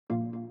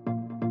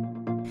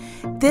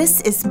This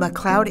is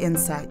McLeod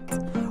Insights,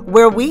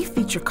 where we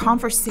feature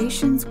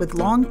conversations with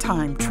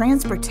longtime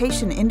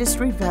transportation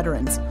industry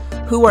veterans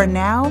who are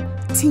now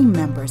team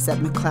members at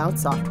McLeod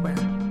Software.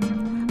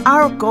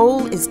 Our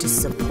goal is to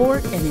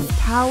support and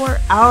empower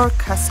our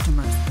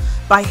customers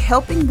by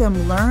helping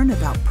them learn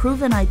about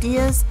proven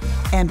ideas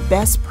and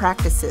best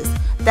practices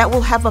that will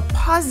have a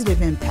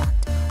positive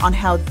impact on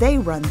how they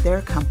run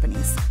their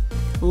companies.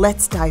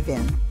 Let's dive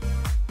in.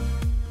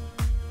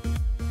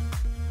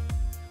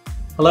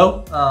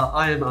 Hello,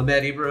 I am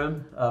Ahmed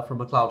Ibrahim from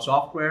McLeod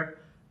Software.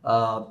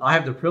 I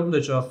have the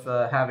privilege of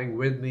having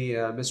with me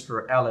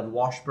Mr. Alan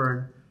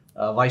Washburn,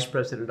 Vice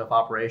President of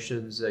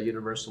Operations,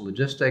 Universal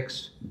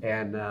Logistics,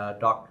 and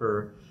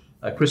Dr.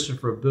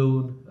 Christopher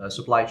Boone,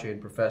 Supply Chain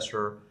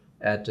Professor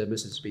at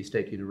Mississippi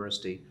State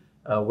University.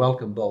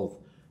 Welcome both.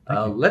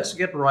 Let's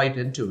get right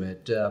into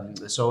it.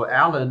 So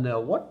Alan,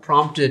 what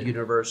prompted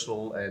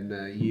Universal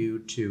and you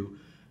to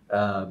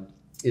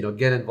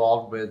get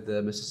involved with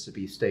the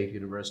Mississippi State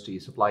University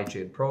supply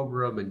chain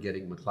program and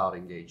getting McLeod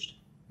engaged?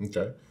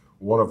 Okay.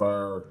 One of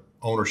our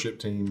ownership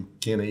team,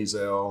 Ken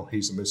Ezel,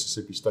 he's a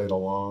Mississippi State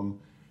alum,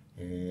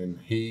 and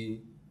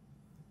he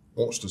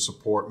wants to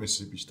support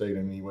Mississippi State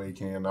in any way he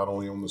can, not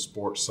only on the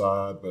sports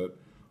side, but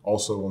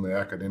also on the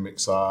academic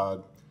side.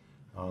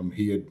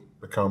 He had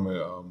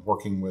become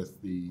working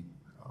with the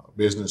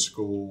business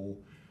school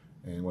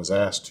and was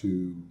asked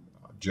to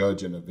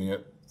judge an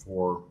event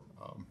for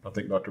I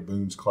think Dr.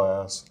 Boone's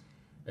class,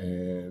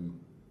 and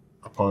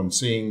upon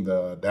seeing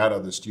the data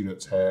the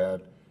students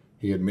had,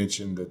 he had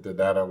mentioned that the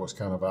data was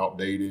kind of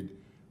outdated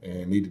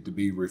and needed to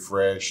be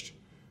refreshed.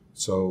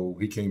 So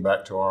he came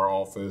back to our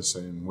office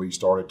and we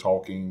started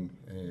talking,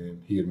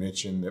 and he had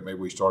mentioned that maybe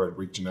we started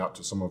reaching out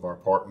to some of our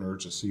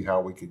partners to see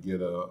how we could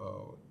get a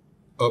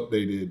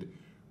updated,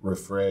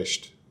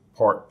 refreshed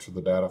part to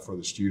the data for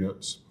the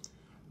students.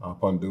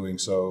 Upon doing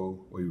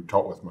so, we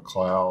talked with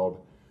McLeod.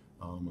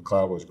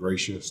 McLeod was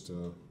gracious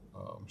to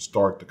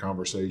start the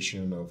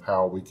conversation of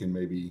how we can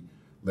maybe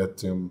let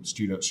them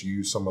students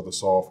use some of the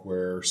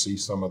software, see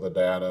some of the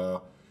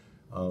data,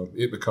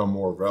 it become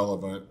more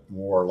relevant,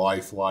 more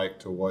lifelike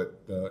to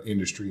what the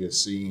industry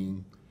is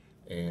seeing.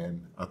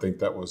 And I think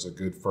that was a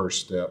good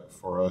first step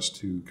for us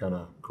to kind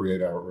of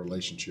create our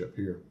relationship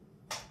here.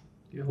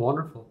 Yeah,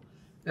 wonderful.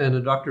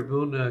 And Dr.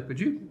 Boone, could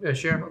you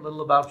share a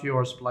little about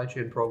your supply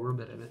chain program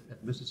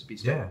at Mississippi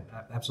State? Yeah,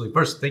 absolutely.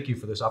 First, thank you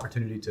for this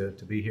opportunity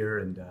to be here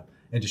and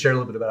to share a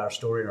little bit about our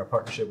story and our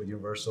partnership with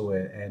Universal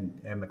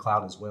and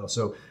McLeod as well.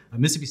 So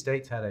Mississippi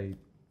State's had a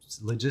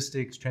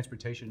logistics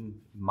transportation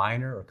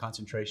minor or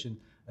concentration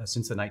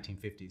since the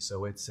 1950s.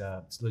 So it's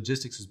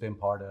logistics has been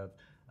part of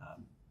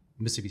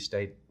Mississippi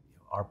State.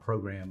 Our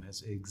program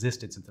has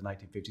existed since the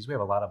 1950s. We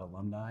have a lot of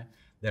alumni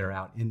that are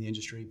out in the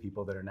industry,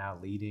 people that are now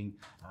leading,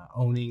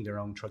 owning their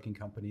own trucking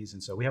companies.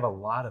 And so we have a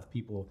lot of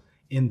people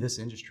in this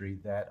industry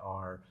that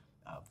are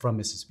from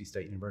Mississippi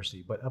State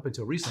University. But up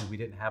until recently, we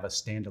didn't have a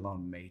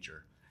standalone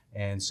major.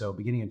 And so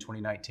beginning in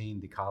 2019,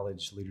 the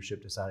college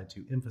leadership decided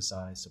to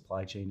emphasize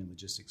supply chain and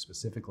logistics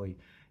specifically.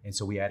 And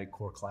so we added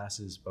core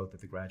classes both at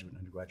the graduate and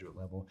undergraduate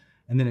level.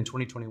 And then in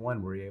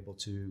 2021, we were able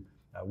to,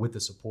 with the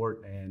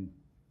support and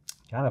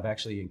kind of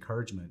actually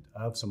encouragement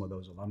of some of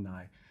those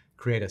alumni,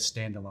 create a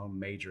standalone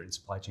major in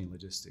supply chain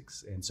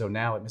logistics. And so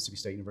now at Mississippi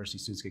State University,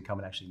 students can come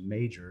and actually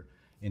major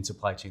in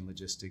supply chain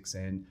logistics.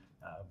 And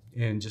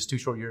in just 2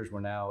 short years,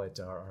 we're now at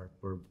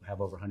we have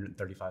over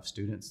 135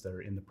 students that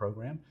are in the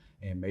program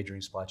and majoring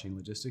in supply chain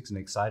logistics, and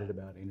excited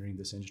about entering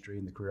this industry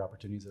and the career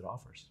opportunities it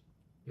offers.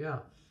 Yeah.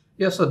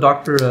 Yeah, so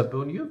Dr.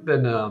 Boone, you've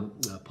been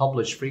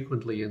published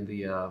frequently in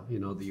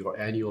your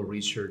annual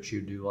research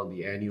you do on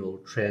the annual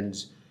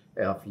trends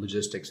of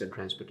logistics and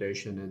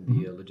transportation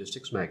in the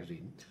Logistics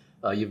magazine.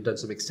 You've done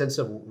some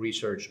extensive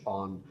research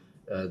on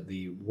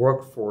the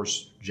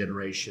workforce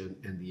generation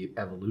and the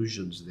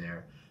evolutions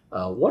there.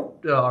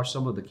 What are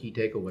some of the key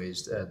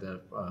takeaways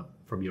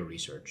from your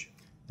research?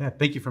 Yeah,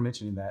 thank you for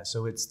mentioning that.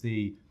 So I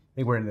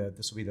think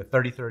this will be the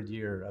 33rd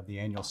year of the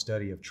annual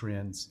study of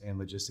trends in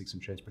logistics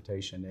and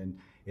transportation, and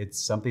it's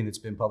something that's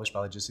been published by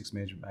Logistics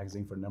Management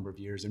Magazine for a number of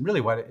years. And really,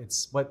 what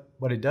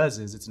it does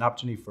is it's an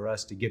opportunity for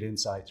us to get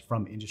insights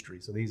from industry.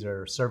 So these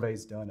are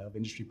surveys done of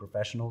industry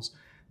professionals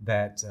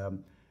that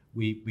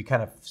we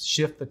kind of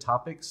shift the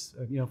topics,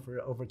 for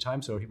over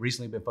time. So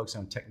recently, been focusing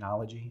on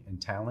technology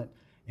and talent.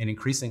 And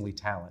increasingly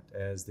talent,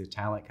 as the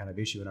talent kind of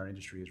issue in our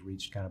industry has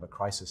reached kind of a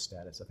crisis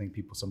status. I think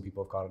some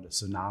people have called it a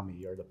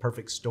tsunami or the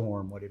perfect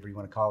storm, whatever you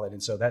want to call it.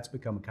 And so that's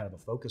become kind of a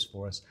focus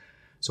for us.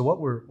 So what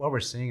we're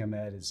seeing,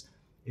 Ahmed,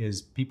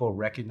 is people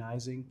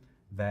recognizing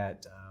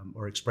that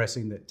or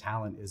expressing that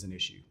talent is an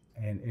issue.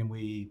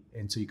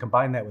 And so you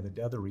combine that with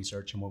the other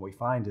research, and what we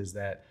find is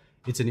that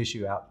it's an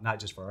issue out not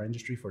just for our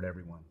industry, for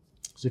everyone.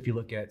 So if you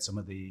look at some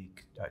of the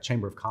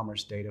Chamber of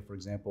Commerce data, for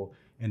example,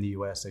 in the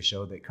U.S., they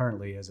show that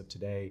currently, as of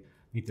today,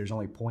 I think there's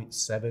only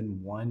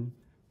 0.71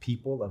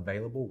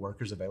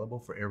 workers available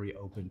for every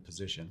open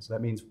position. So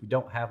that means we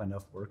don't have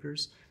enough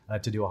workers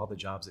to do all the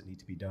jobs that need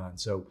to be done.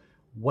 So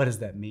what does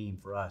that mean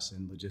for us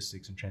in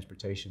logistics and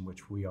transportation,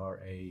 which we are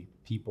a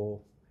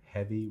people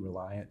heavy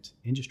reliant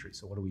industry.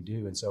 So what do we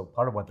do? And so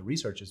part of what the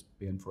research has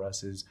been for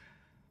us is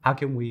how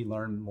can we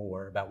learn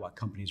more about what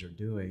companies are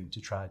doing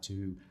to try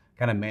to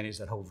kind of manage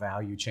that whole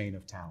value chain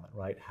of talent,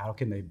 right? How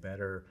can they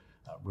better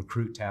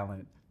recruit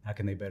talent? How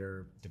can they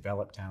better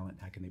develop talent?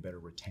 How can they better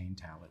retain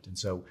talent? And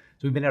so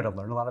we've been able to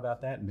learn a lot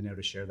about that and been able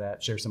to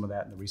share some of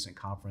that in the recent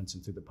conference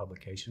and through the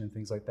publication and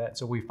things like that.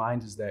 So what we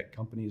find is that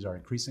companies are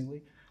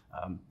increasingly,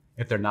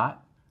 if they're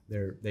not,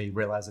 they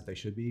realize that they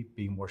should be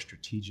being more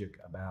strategic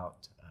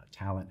about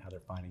talent, how they're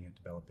finding it,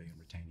 developing and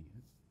retaining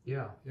it.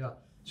 Yeah.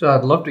 So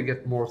I'd love to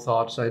get more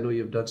thoughts. I know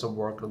you've done some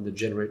work on the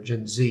Gen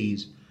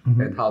Zs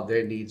and how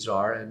their needs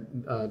are.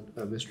 And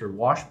Mr.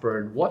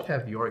 Washburn, what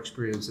have your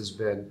experiences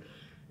been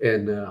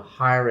in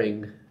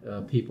hiring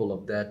people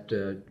of that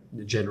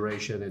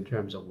generation in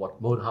terms of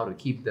how to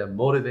keep them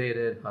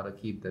motivated, how to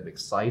keep them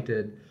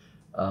excited?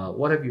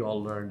 What have you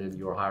all learned in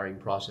your hiring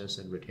process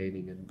and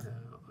retaining and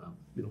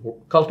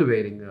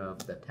cultivating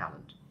that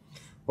talent?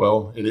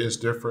 Well, it is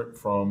different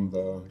from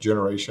the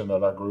generation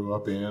that I grew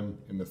up in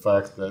the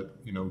fact that,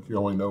 you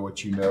only know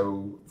what you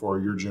know for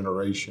your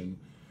generation,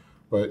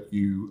 but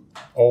you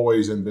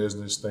always in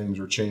business, things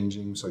are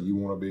changing. So you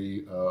want to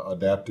be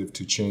adaptive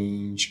to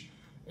change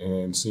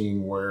and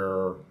seeing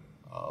where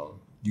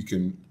you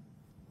can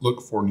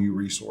look for new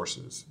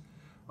resources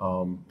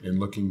and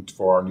looking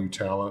for our new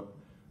talent.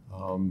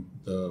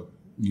 The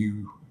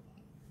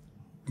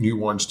new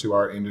ones to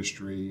our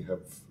industry have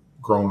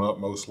grown up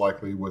most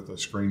likely with a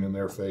screen in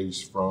their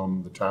face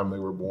from the time they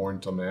were born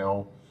till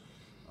now.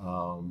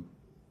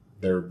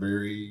 They're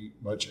very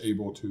much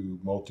able to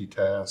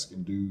multitask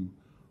and do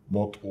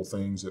multiple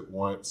things at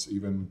once.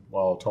 Even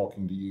while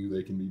talking to you,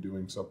 they can be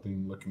doing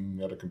something, looking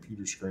at a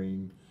computer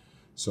screen.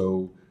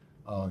 So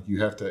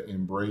you have to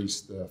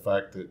embrace the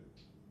fact that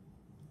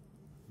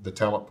the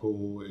talent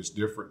pool is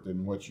different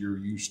than what you're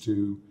used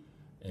to,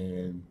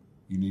 and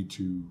you need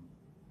to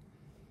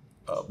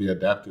be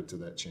adapted to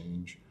that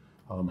change.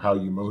 How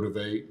you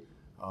motivate.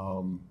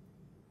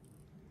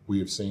 We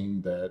have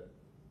seen that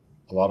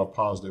a lot of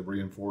positive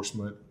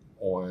reinforcement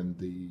on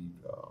the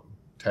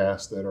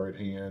tasks that are at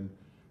hand.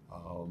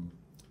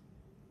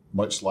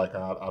 Much like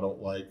I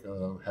don't like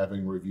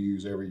having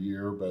reviews every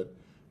year, but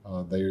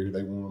they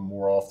want them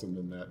more often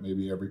than that,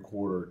 maybe every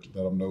quarter, to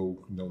let them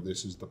know,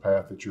 this is the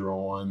path that you're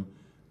on.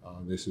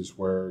 This is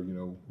where,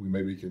 we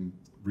maybe can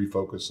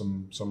refocus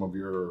some of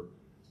your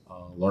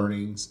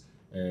learnings,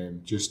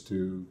 and just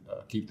to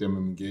keep them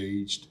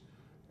engaged.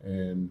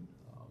 And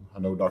I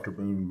know Dr.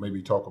 Boone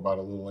maybe talk about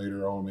a little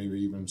later on, maybe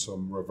even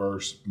some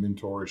reverse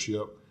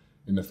mentorship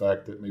in the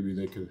fact that maybe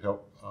they could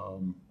help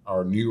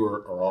our newer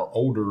or our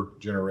older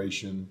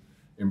generation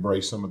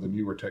embrace some of the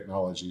newer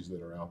technologies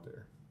that are out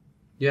there.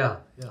 Yeah.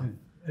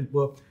 And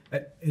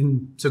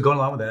so going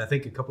along with that, I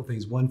think a couple of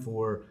things. One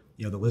for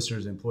the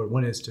listeners and employers.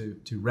 One is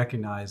to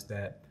recognize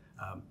that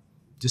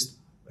just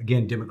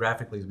again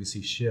demographically, as we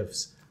see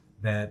shifts,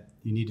 that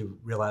you need to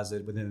realize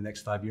that within the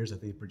next 5 years, I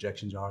think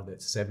projections are that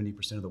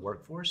 70% of the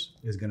workforce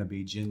is going to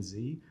be Gen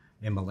Z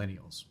and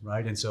millennials,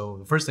 right? And so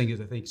the first thing is,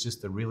 I think, it's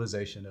just the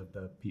realization of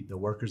the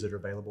workers that are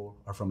available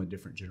are from a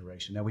different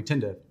generation. Now, we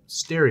tend to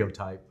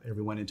stereotype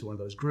everyone into one of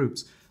those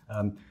groups,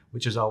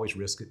 which is always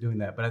risk at doing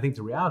that. But I think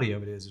the reality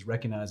of it is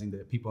recognizing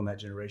that people in that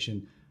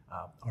generation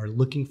are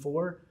looking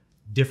for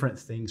different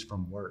things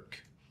from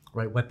work,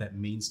 right? What that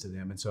means to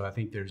them. And so I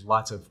think there's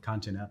lots of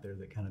content out there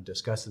that kind of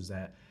discusses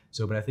that.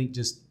 So, but I think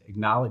just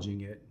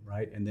acknowledging it,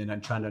 right? And then I'm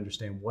trying to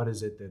understand what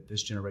is it that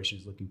this generation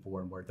is looking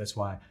for in work. That's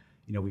why,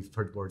 we've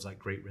heard words like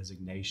Great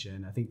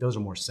Resignation. I think those are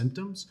more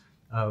symptoms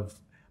of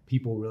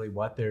people really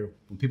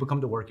when people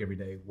come to work every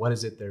day, what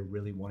is it they're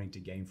really wanting to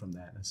gain from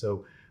that? And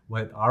so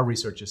what our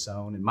research has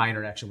shown, and my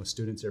interaction with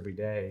students every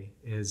day,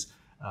 is,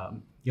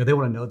 they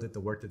want to know that the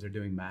work that they're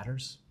doing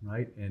matters,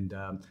 right? And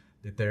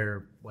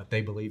that what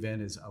they believe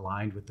in is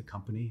aligned with the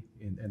company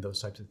and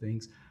those types of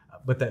things.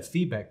 But that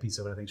feedback piece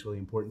of it, I think, is really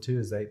important too.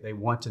 Is they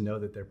want to know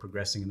that they're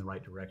progressing in the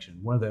right direction.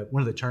 One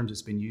of the terms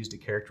that's been used to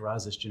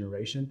characterize this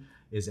generation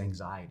is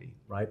anxiety,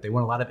 right? They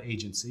want a lot of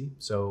agency,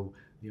 so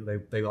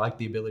they like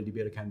the ability to be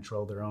able to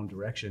control their own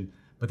direction.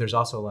 But there's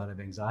also a lot of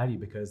anxiety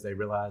because they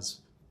realize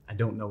I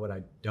don't know what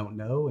I don't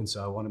know, and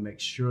so I want to make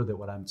sure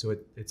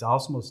that it's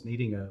almost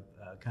needing a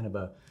kind of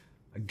a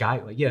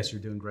guide, like, yes,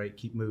 you're doing great,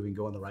 keep moving,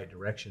 go in the right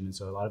direction. And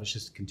so a lot of it's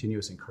just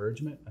continuous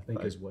encouragement, I think,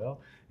 right, as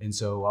well. And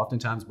so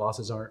oftentimes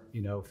bosses aren't,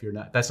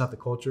 if that's not the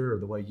culture or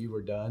the way you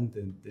were done,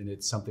 then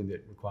it's something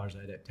that requires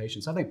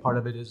adaptation. So I think part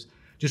of it is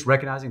just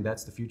recognizing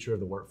that's the future of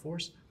the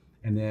workforce.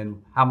 And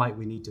then how might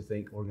we need to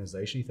think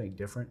organizationally, think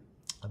different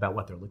about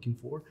what they're looking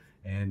for,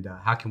 and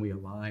how can we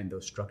align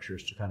those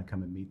structures to kind of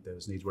come and meet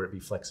those needs, whether it be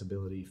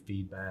flexibility,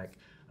 feedback,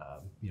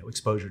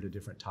 exposure to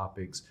different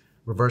topics,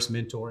 reverse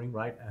mentoring,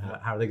 right?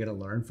 How are they going to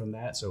learn from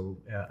that? So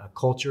a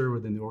culture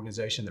within the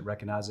organization that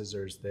recognizes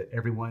that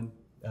everyone,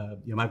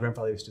 my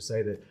grandfather used to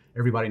say that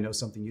everybody knows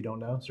something you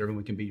don't know, so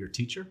everyone can be your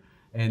teacher.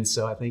 And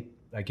so I think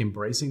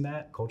embracing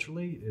that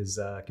culturally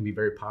can be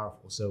very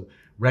powerful. So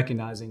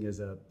recognizing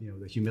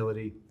the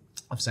humility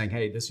of saying,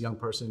 hey, this young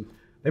person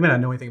they may not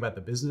know anything about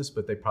the business,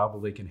 but they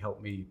probably can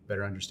help me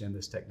better understand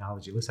this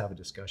technology. Let's have a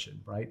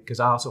discussion, right? Because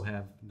I also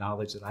have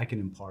knowledge that I can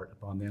impart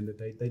upon them that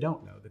they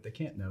don't know, that they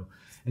can't know.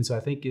 And so I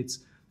think it's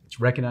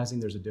recognizing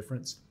there's a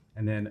difference,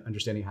 and then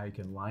understanding how you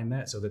can align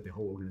that so that the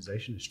whole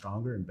organization is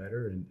stronger and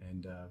better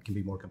and can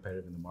be more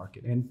competitive in the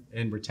market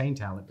and retain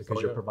talent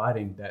because you're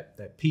providing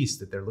that piece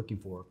that they're looking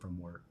for from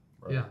work.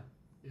 Right?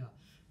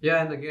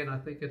 Yeah. And again, I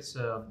think it's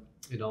there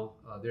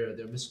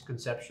are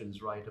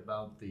misconceptions, right,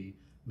 about the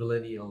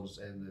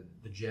millennials and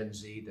the Gen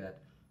Z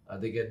that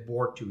they get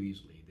bored too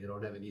easily. They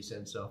don't have any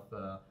sense of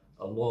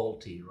a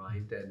loyalty,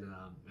 right, and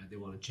they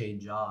want to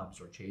change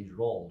jobs or change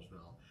roles.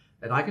 Well,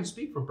 and I can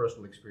speak from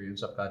personal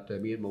experience. I've got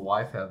me and my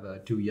wife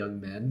have two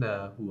young men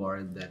who are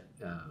in that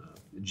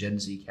Gen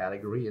Z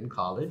category in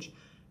college,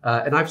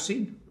 and I've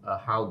seen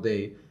how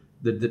the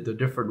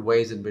different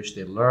ways in which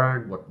they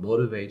learn, what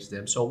motivates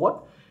them. So,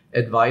 what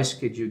advice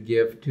could you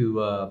give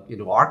to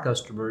our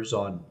customers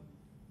on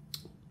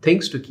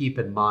things to keep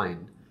in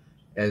mind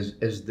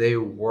as they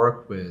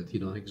work with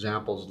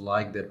examples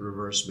like that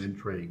reverse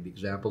mentoring,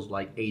 examples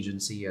like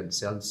agency and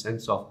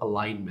sense of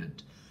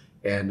alignment,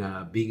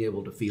 and being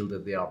able to feel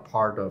that they are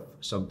part of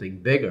something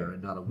bigger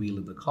and not a wheel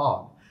in the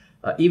cog,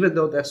 even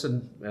though that's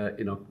a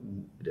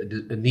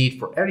need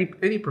for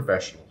any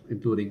professional,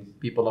 including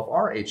people of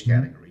our age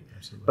category.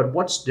 Absolutely. But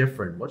what's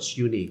different? What's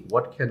unique?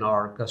 What can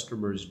our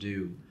customers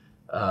do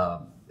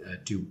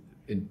to,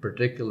 in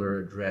particular,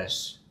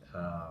 address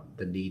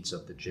the needs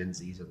of the Gen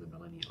Zs and the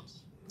millennials?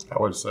 I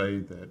would say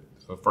that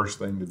the first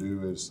thing to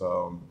do is,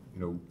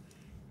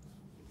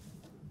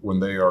 when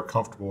they are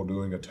comfortable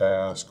doing a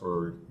task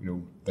or,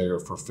 they are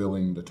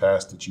fulfilling the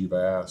task that you've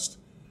asked,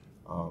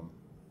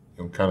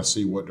 kind of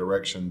see what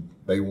direction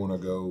they want to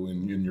go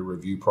in your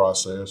review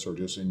process or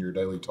just in your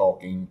daily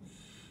talking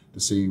to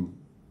see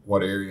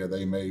what area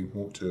they may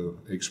want to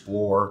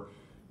explore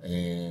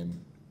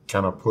and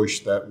kind of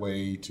push that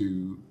way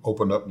to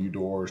open up new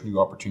doors, new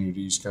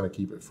opportunities, kind of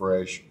keep it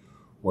fresh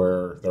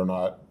where they're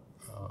not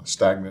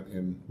stagnant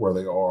in where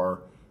they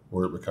are,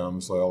 where it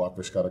becomes, well, I've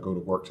just got to go to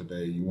work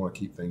today. You want to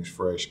keep things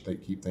fresh,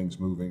 keep things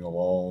moving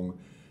along.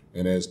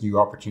 And as new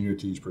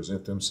opportunities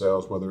present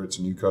themselves, whether it's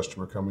a new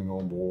customer coming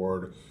on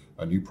board,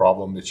 a new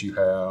problem that you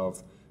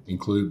have,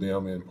 include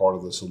them in part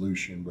of the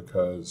solution,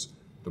 because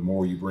the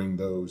more you bring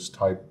those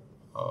type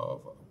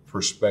of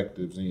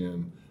perspectives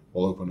in,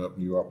 will open up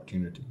new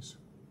opportunities.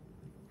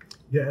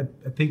 Yeah,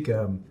 I think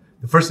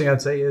the first thing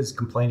I'd say is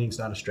complaining is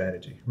not a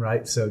strategy,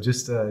 right? So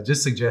just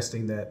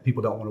suggesting that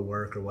people don't want to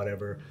work or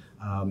whatever,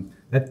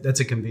 that's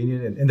a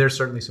convenient, and there's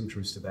certainly some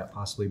truth to that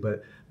possibly.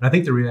 But I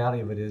think the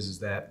reality of it is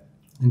that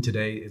in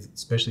today,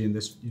 especially in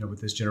this, with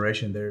this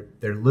generation,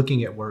 they're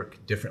looking at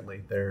work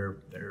differently. The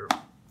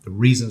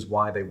reasons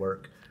why they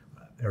work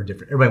are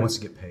different. Everybody wants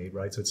to get paid,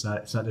 right? So it's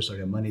not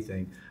necessarily a money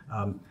thing.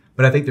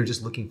 But I think they're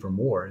just looking for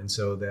more. And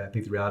so I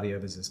think the reality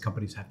of it is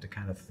companies have to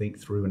kind of think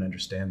through and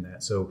understand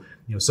that. So,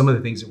 some of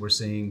the things that we're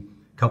seeing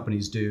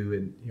companies do,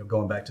 and,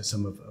 going back to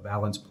some of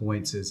Alan's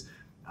points, is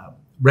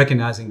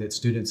recognizing that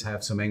students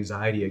have some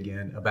anxiety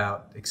again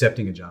about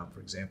accepting a job,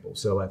 for example.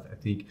 So I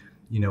think,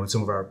 in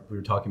some of we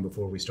were talking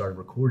before we started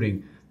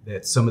recording,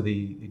 that some of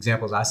the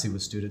examples I see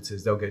with students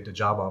is they'll get a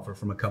job offer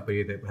from a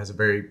company that has a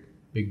very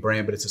big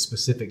brand, but it's a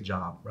specific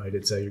job, right?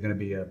 It's you're going to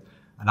be an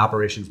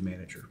operations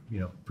manager,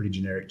 pretty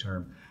generic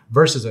term,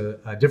 versus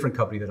a different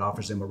company that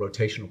offers them a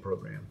rotational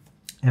program.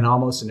 And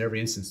almost in every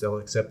instance, they'll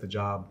accept the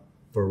job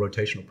for a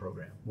rotational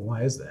program. Well,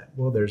 why is that?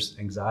 Well, there's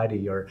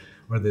anxiety or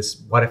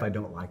this, what if I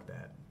don't like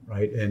that,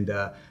 right? And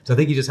so I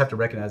think you just have to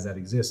recognize that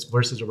exists,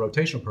 versus a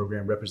rotational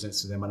program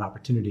represents to them an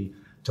opportunity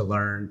to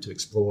learn, to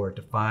explore,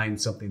 to find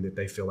something that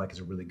they feel like is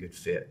a really good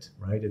fit,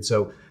 right? And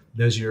so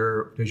does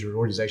your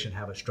organization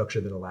have a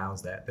structure that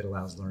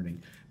allows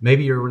learning?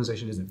 Maybe your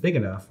organization isn't big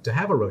enough to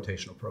have a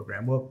rotational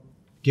program. Well,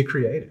 get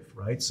creative,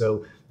 right?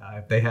 So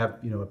if they have,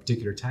 a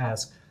particular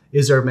task,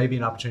 is there maybe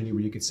an opportunity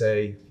where you could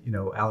say,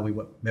 Alan,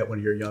 we met one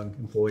of your young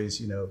employees,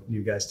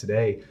 you guys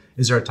today.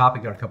 Is there a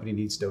topic our company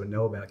needs to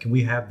know about? Can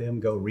we have them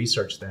go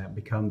research that,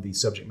 become the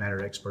subject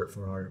matter expert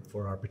for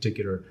our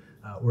particular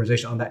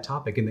organization on that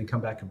topic, and then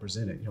come back and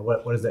present it?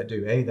 What does that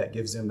do? That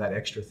gives them that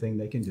extra thing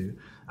they can do.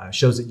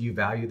 Shows that you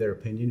value their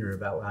opinion. You're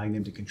allowing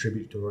them to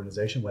contribute to the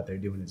organization. What they're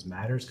doing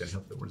matters. It's going to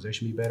help the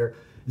organization be better.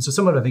 And so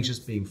some of it, I think, is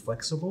just being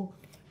flexible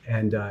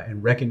and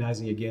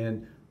recognizing,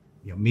 again,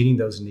 meeting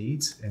those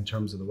needs in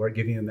terms of the work,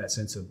 giving them that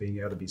sense of being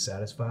able to be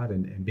satisfied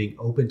and being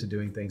open to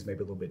doing things maybe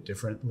a little bit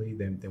differently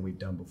than we've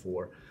done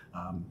before.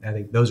 I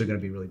think those are going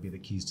to really be the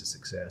keys to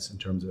success in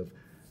terms of,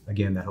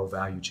 again, that whole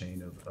value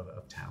chain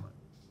of talent.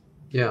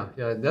 Yeah,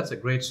 that's a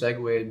great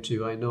segue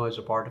into, I know as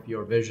a part of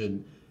your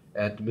vision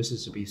at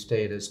Mississippi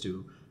State is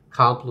to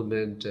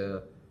complement,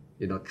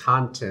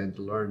 content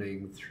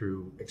learning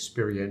through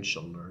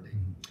experiential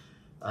learning.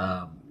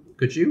 Mm-hmm.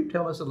 Could you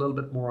tell us a little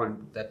bit more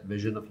on that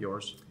vision of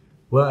yours?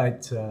 Well,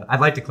 I'd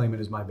like to claim it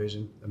as my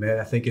vision. I mean,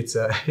 I think it's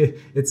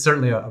it's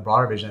certainly a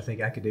broader vision. I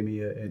think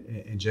academia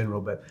in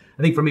general, but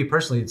I think for me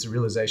personally, it's a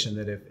realization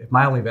that if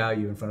my only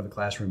value in front of a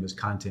classroom is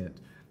content,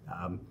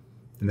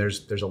 then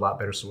there's a lot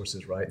better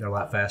sources, right? They're a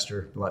lot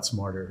faster, a lot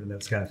smarter, and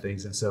those kind of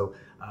things. And so,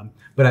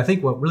 but I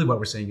think what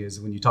we're seeing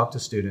is when you talk to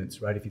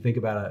students, right? If you think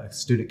about a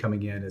student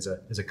coming in as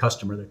a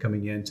customer, they're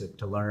coming in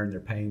to learn, they're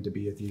paying to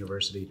be at the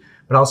university,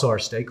 but also our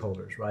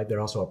stakeholders, right?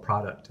 They're also a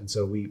product, and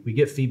so we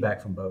get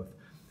feedback from both.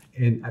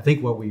 And I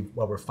think what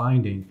we're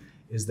finding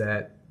is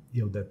that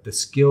the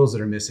skills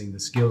that are missing, the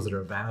skills that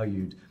are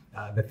valued,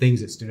 the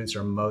things that students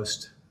are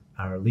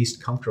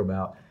least comfortable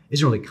about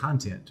isn't really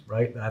content,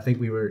 right? I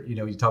think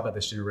you talk about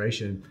this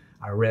generation.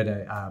 I read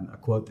a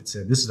quote that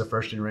said, this is the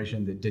first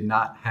generation that did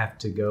not have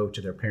to go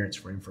to their parents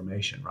for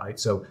information, right?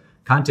 So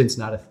content's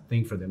not a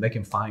thing for them. They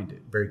can find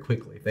it very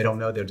quickly. If they don't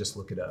know, they'll just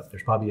look it up.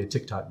 There's probably a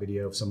TikTok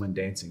video of someone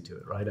dancing to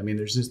it, right? I mean,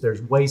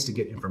 there's ways to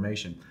get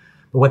information,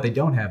 but what they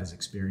don't have is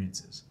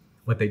experiences.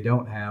 What they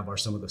don't have are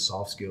some of the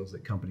soft skills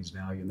that companies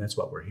value, and that's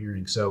what we're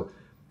hearing. So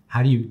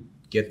how do you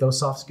get those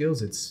soft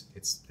skills?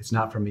 It's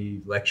not for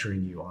me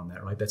lecturing you on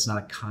that, right? That's not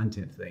a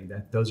content thing.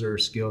 Those are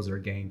skills that are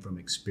gained from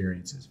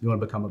experiences. If you want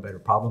to become a better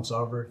problem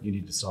solver, you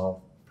need to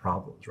solve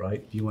problems,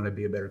 right? If you want to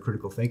be a better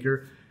critical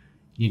thinker,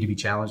 you need to be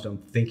challenged on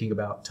thinking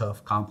about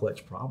tough,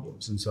 complex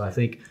problems. And so I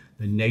think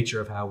the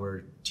nature of how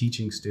we're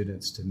teaching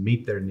students to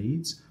meet their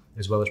needs,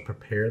 as well as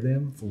prepare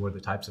them for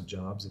the types of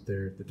jobs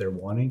that they're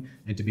wanting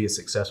and to be as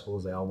successful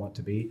as they all want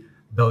to be,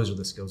 those are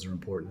the skills that are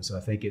important. So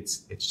I think it's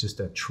just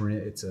a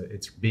trend.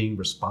 It's being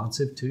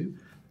responsive to,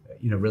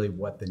 really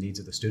what the needs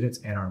of the students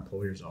and our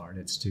employers are, and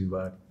it's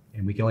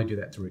and we can only do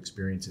that through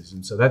experiences.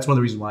 And so that's one of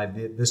the reasons why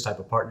this type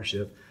of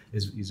partnership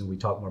is, and we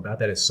talk more about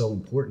that, is so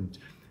important.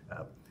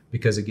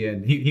 Because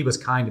again, he was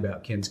kind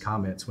about Ken's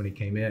comments when he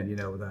came in.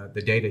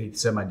 The data, he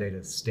said my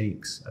data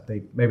stinks. I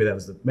think maybe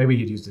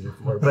he'd used a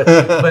different word,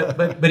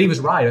 but he was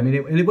right. I mean,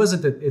 it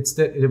wasn't that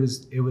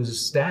it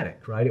was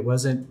static, right? It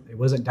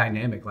wasn't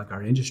dynamic like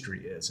our industry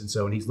is. And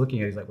so when he's looking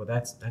at it, he's like, well,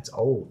 that's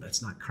old,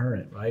 that's not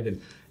current, right?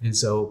 And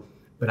so,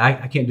 but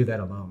I can't do that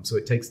alone. So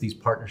it takes these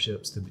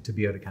partnerships to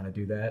be able to kind of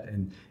do that.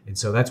 And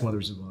so that's one of the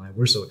reasons why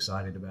we're so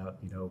excited about,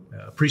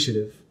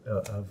 appreciative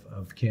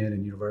of Ken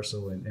and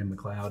Universal and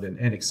McLeod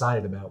and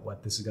excited about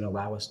what this is going to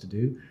allow us to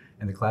do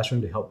in the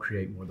classroom to help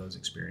create more of those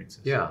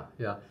experiences. Yeah.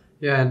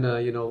 And,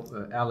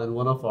 Alan,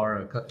 one of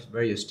our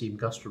very esteemed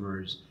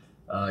customers,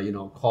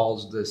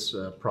 calls this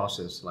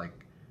process like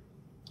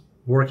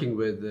working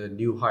with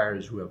new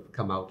hires who have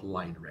come out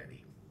line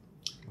ready.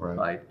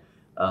 Right?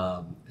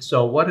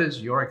 So what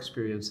has your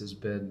experience has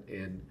been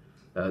in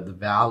the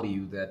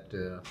value that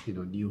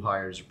new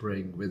hires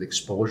bring with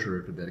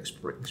exposure to that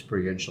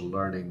experiential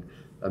learning?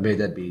 May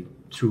that be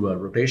through a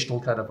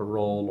rotational kind of a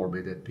role, or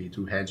may that be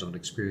through hands-on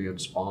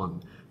experience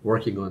on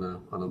working on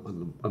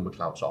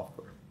McLeod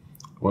software?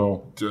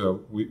 Well,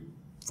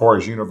 as far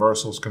as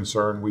Universal is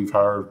concerned, we've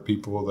hired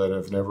people that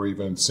have never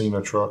even seen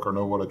a truck or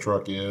know what a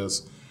truck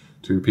is,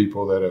 to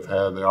people that have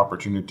had the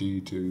opportunity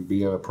to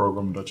be in a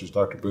program such as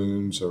Dr.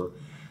 Boone's or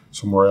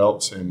somewhere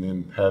else, and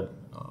then had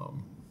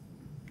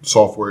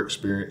software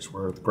experience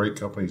with great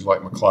companies like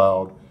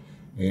McLeod.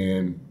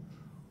 And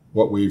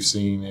what we've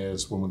seen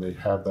is when they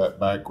have that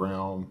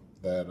background,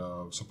 that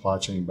supply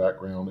chain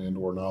background and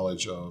or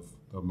knowledge of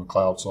the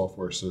McLeod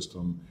software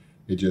system,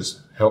 it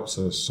just helps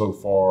us so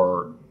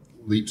far,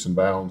 leaps and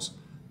bounds,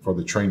 for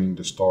the training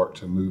to start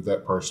to move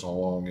that person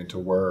along into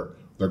where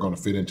they're going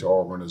to fit into our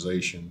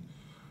organization.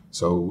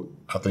 So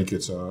I think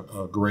it's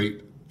a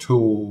great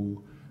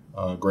tool,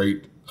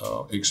 great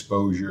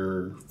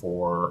exposure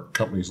for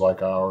companies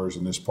like ours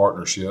in this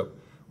partnership,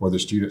 where the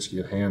students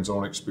get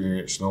hands-on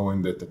experience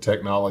knowing that the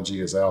technology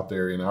is out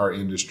there in our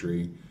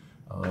industry.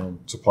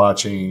 Supply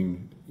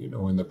chain,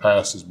 in the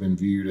past has been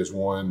viewed as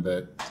one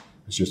that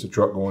it's just a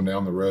truck going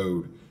down the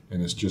road,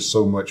 and it's just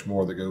so much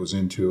more that goes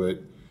into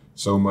it,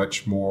 so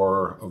much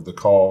more of the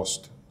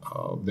cost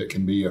that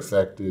can be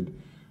affected,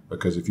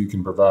 because if you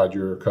can provide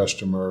your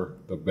customer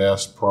the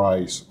best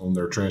price on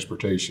their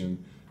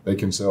transportation, they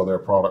can sell their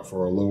product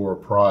for a lower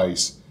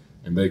price,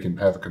 and they can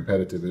have a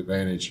competitive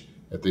advantage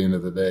at the end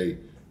of the day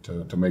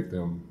to make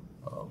them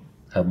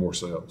have more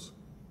sales.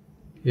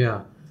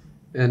 Yeah.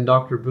 And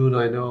Dr. Boone,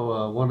 I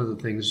know one of the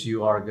things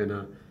you are going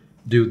to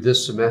do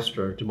this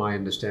semester, to my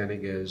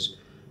understanding, is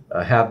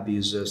have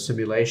these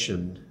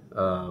simulation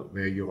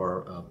where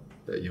your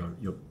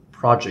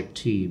project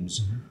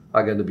teams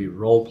are going to be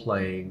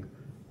role-playing.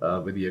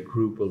 Maybe a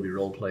group will be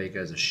role-playing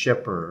as a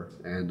shipper,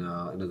 and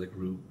another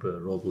group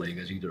role-playing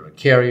as either a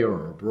carrier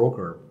or a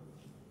broker.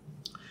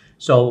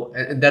 So,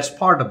 and that's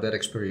part of that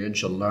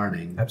experiential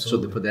learning.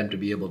 Absolutely. So for them to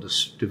be able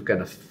to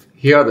kind of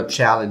hear the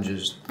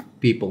challenges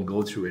people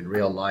go through in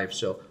real life.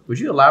 So would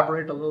you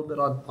elaborate a little bit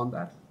on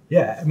that?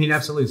 Yeah, I mean,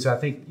 absolutely. So I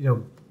think,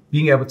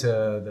 being able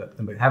to,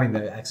 having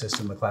the access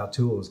to the McLeod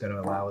tool is going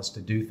to allow us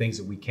to do things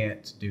that we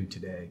can't do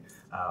today.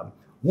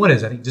 One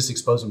is, I think, just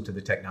expose them to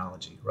the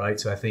technology, right?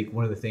 So I think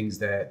one of the things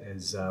that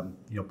is,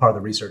 part of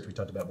the research we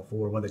talked about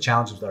before, one of the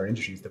challenges with our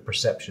industry is the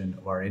perception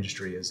of our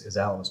industry, as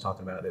Alan was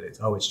talking about, that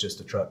it's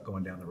just a truck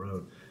going down the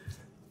road.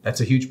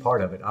 That's a huge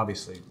part of it,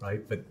 obviously,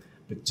 right? But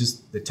but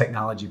just the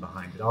technology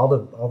behind it, all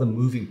the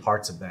moving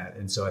parts of that.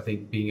 And so I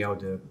think being able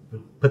to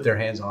put their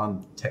hands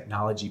on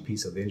technology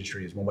piece of the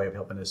industry is one way of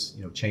helping us,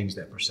 change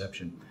that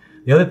perception.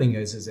 The other thing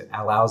is it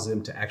allows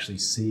them to actually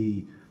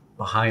see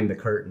behind the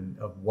curtain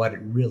of what it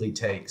really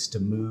takes to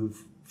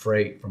move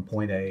freight from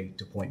point A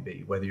to point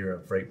B, whether you're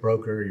a freight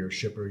broker, you're a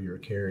shipper, you're a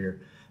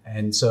carrier.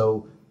 And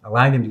so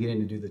allowing them to get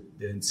in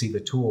and see the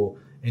tool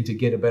and to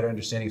get a better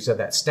understanding of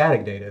that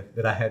static data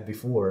that I had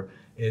before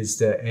is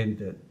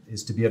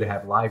to be able to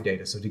have live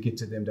data. So to get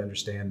to them to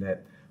understand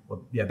that,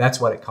 well, yeah, that's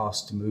what it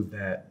costs to move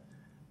that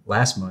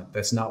last month.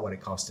 That's not what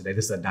it costs today.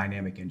 This is a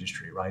dynamic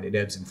industry, right? It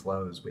ebbs and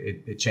flows.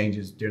 It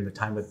changes during the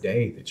time of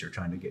day that you're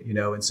trying to get,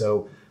 and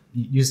so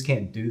you just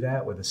can't do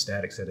that with a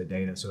static set of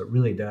data. So it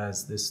really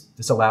does,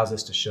 this allows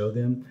us to show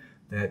them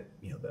that,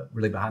 the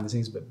really behind the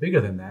scenes, but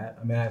bigger than that,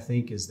 I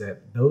think is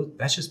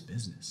that's just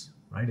business,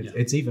 right?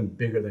 It's even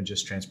bigger than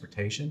just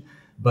transportation,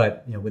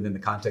 but within the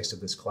context of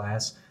this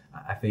class,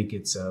 I think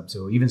it's,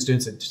 so even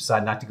students that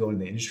decide not to go into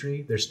the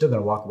industry, they're still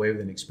going to walk away with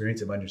an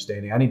experience of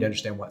understanding. I need to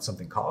understand what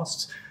something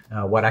costs,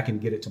 what I can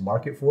get it to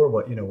market for,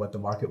 what the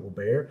market will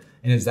bear,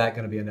 and is that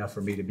going to be enough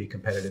for me to be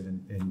competitive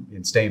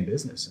and stay in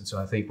business? And so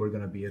I think we're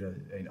going to be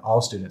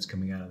all students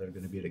coming out of there are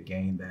going to be able to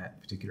gain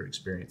that particular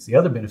experience. The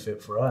other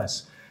benefit for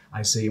us,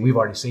 I see, and we've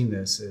already seen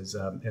this, is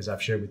as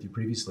I've shared with you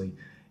previously,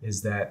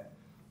 is that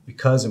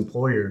because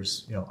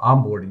employers,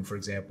 onboarding, for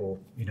example,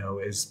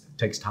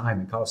 takes time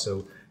and cost.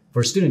 So for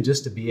a student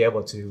just to be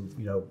able to,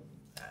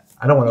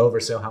 I don't want to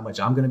oversell how much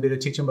I'm going to be able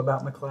to teach them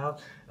about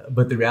McLeod,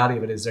 but the reality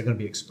of it is they're going to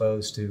be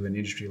exposed to an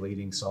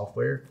industry-leading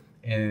software,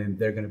 and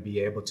they're going to be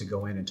able to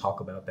go in and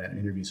talk about that in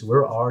interviews. So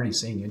we're already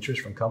seeing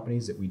interest from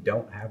companies that we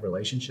don't have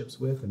relationships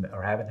with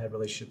or haven't had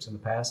relationships in the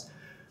past,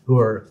 who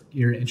are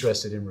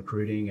interested in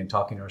recruiting and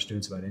talking to our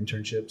students about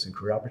internships and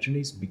career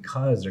opportunities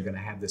because they're going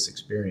to have this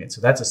experience.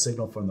 So that's a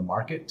signal from the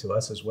market to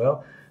us as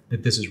well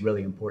that this is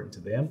really important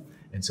to them.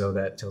 And so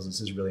that tells us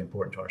this is really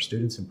important to our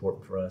students,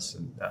 important for us.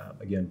 And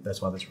again,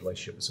 that's why this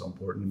relationship is so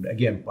important. And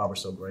again, why we're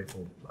so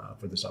grateful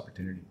for this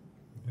opportunity.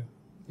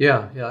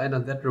 Yeah.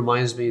 And that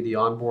reminds me the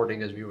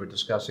onboarding, as we were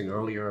discussing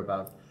earlier,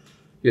 about,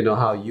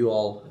 how you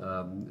all,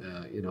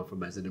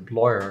 from as an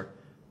employer,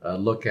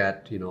 look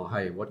at,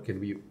 hey, what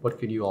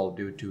can you all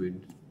do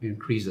to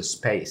increase the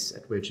space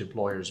at which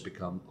employers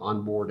become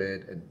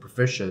onboarded and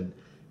proficient?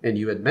 And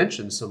you had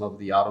mentioned some of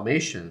the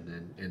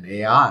automation and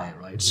AI,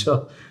 right?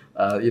 So,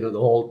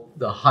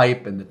 the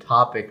hype and the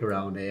topic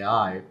around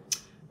AI,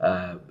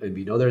 and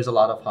we know there's a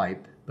lot of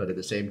hype, but at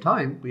the same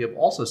time, we have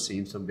also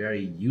seen some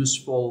very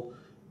useful,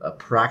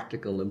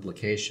 practical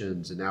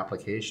implications and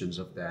applications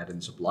of that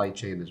in supply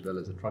chain as well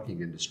as the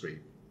trucking industry.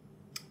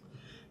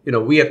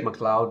 We at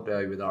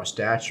McLeod, with our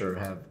stature,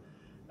 have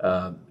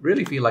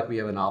really feel like we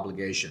have an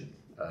obligation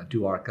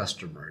to our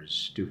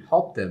customers to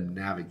help them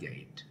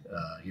navigate.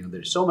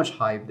 There's so much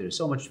hype, there's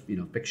so much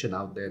fiction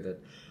out there that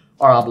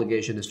our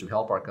obligation is to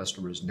help our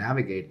customers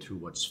navigate through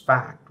what's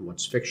fact,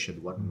 what's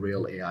fiction, what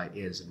real AI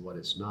is, and what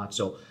it's not.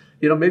 So,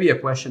 maybe a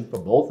question for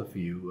both of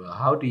you: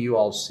 how do you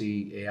all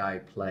see AI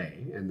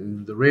play,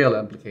 and the real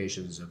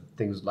implications of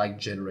things like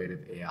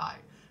generative AI?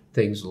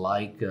 Things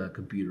like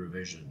computer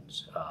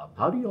visions.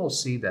 How do you all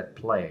see that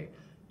play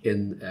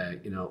in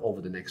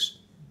over the next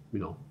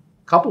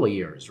couple of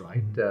years,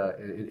 right?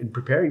 In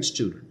preparing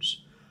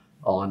students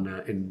on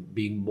in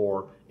being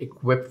more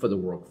equipped for the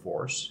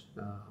workforce.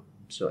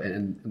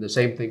 And the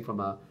same thing from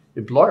an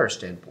employer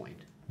standpoint.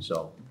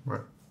 So,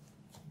 right.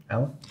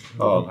 Alan,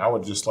 I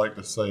would just like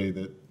to say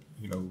that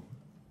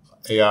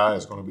AI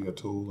is going to be a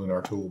tool in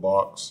our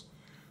toolbox.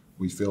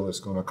 We feel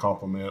it's going to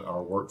complement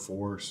our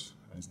workforce.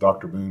 As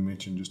Dr. Boone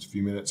mentioned just a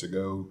few minutes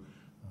ago,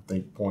 I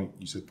think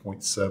you said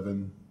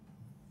 0.7%,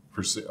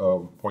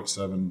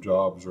 0.7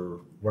 jobs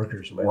or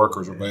workers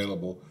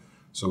available.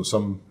 So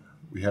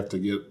we have to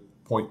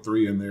get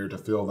 0.3 in there to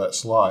fill that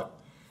slot.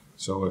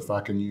 So if I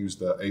can use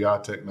the AI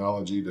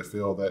technology to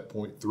fill that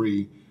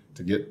 0.3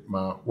 to get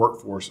my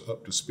workforce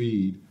up to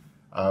speed,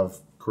 I've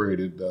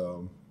created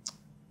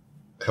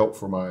help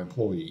for my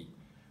employee.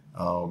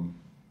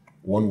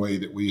 One way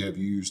that we have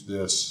used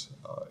this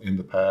in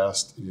the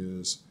past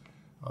is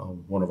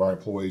one of our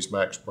employees,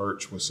 Max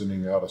Birch, was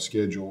sending out a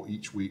schedule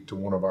each week to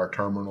one of our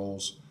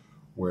terminals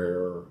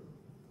where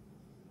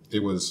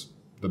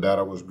the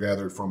data was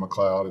gathered from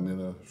McLeod, and then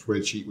a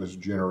spreadsheet was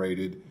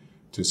generated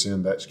to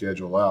send that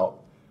schedule out.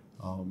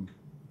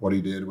 What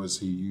he did was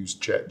he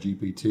used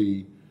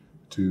ChatGPT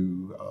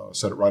to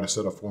write a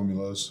set of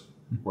formulas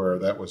where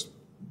that was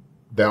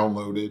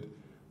downloaded,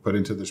 put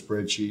into the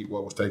spreadsheet.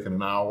 What was taking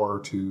an hour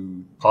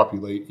to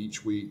populate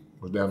each week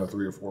was down to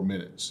 3 or 4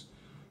 minutes.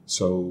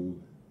 So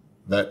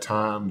that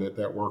time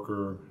that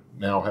worker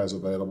now has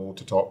available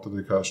to talk to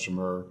the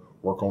customer,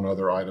 work on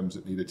other items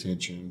that need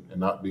attention, and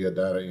not be a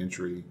data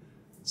entry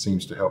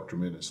seems to help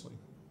tremendously.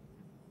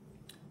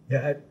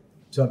 Yeah,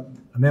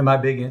 my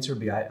big answer would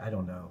be I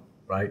don't know,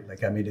 right?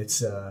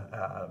 It's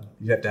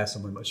you have to ask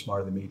someone much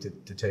smarter than me to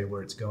tell you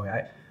where it's going.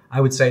 I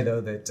would say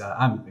though that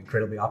I'm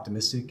incredibly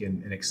optimistic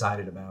and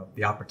excited about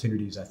the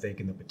opportunities I think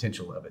and the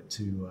potential of it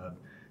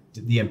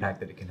the impact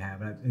that it can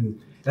have.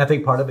 And I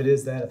think part of it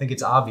is that I think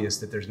it's obvious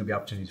that there's going to be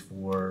opportunities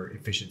for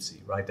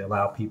efficiency, right? To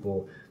allow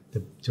people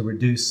to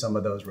reduce some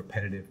of those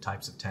repetitive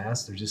types of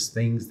tasks. There's just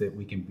things that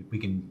we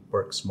can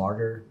work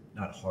smarter,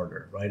 not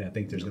harder, right? And I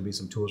think there's going to be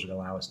some tools that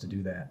allow us to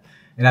do that.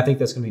 And I think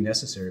that's going to be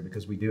necessary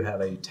because we do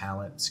have a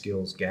talent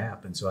skills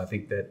gap. And so I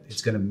think that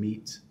it's going to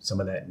meet some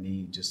of that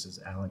need, just as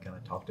Alan kind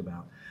of talked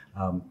about.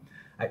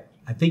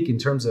 I think in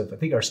terms of, I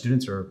think our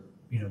students are,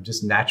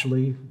 just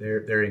naturally,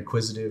 they're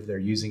inquisitive, they're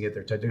using it,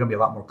 they're going to be a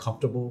lot more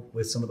comfortable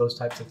with some of those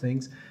types of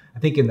things. I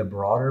think in the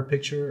broader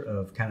picture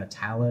of kind of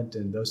talent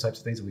and those types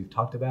of things that we've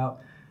talked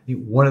about, I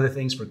think one of the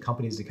things for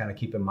companies to kind of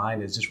keep in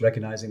mind is just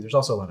recognizing there's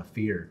also a lot of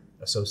fear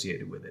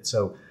associated with it.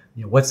 So,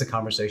 what's the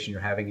conversation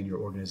you're having in your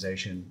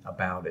organization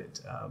about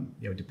it?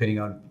 Depending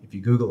on, if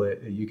you Google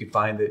it, you could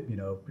find that,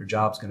 your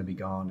job's going to be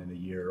gone in a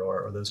year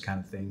or those kind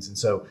of things. And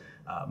so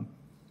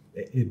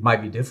it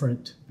might be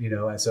different,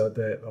 and so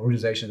the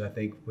organizations I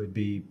think would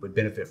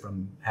benefit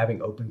from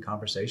having open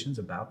conversations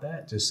about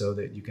that, just so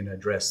that you can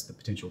address the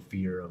potential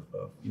fear of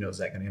is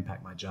that going to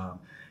impact my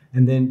job?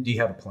 And then do you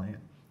have a plan,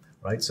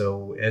 right?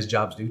 So as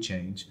jobs do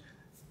change,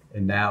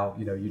 and now,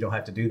 you don't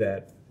have to do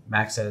that.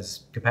 Max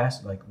has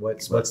capacity. Like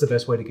what's the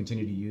best way to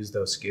continue to use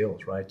those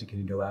skills, right? To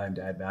continue to allow him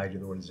to add value to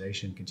the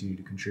organization, continue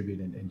to contribute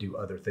and do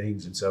other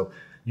things. And so,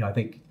 I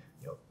think,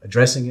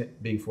 addressing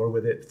it, being forward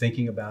with it,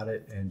 thinking about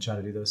it, and trying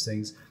to do those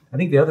things. I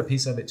think the other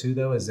piece of it too,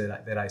 though, is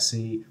that I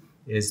see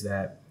is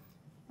that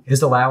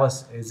as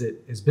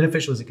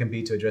beneficial as it can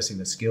be to addressing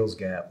the skills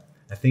gap,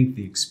 I think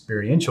the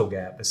experiential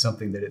gap is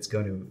something that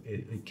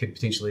it could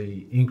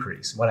potentially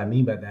increase. What I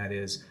mean by that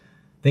is,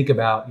 think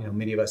about,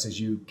 many of us, as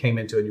you came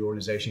into a new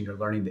organization, you're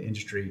learning the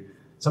industry.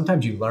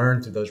 Sometimes you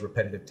learn through those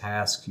repetitive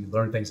tasks. You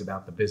learn things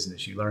about the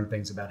business. You learn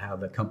things about how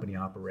the company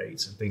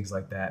operates and things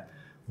like that.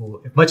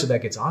 Well, if much of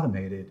that gets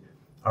automated,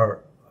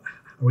 are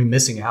we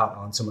missing out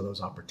on some of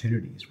those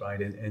opportunities, right?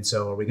 And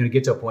so are we going to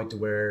get to a point to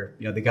where,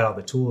 they got all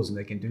the tools and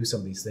they can do some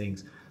of these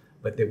things,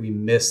 but that we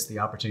miss the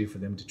opportunity for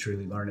them to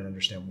truly learn and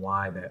understand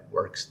why that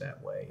works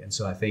that way? And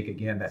so I think,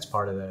 again, that's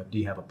part of do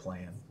you have a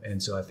plan?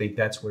 And so I think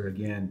that's where,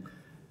 again,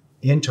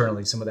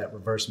 internally, some of that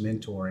reverse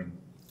mentoring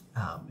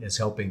is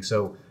helping.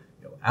 So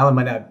Alan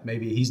might not,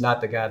 maybe he's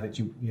not the guy that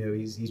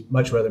he's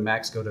much rather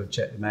Max go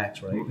to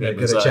Max, right? Yeah,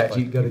 go to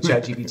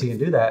ChatGPT and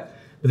do that.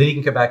 But then he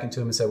can come back into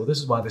him and say, well, this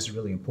is why this is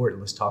really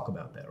important. Let's talk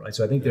about that, right?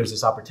 So I think there's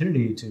this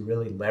opportunity to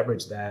really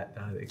leverage that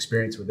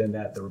experience within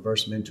that, the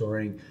reverse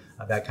mentoring,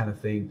 that kind of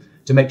thing,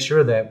 to make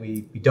sure that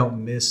we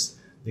don't miss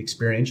the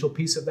experiential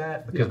piece of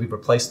that, because we've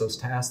replaced those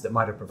tasks that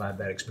might have provided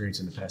that experience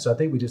in the past. So I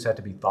think we just have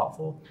to be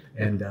thoughtful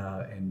and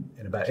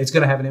about it. It's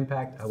going to have an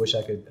impact. I wish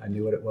I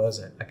knew what it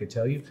was. I could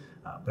tell you,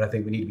 but I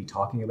think we need to be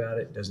talking about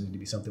it. It doesn't need to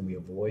be something we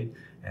avoid,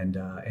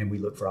 and we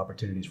look for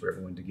opportunities for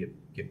everyone to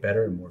get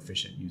better and more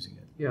efficient using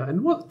it. Yeah,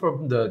 and what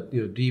from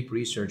the deep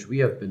research we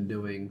have been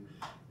doing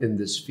in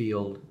this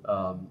field,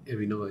 and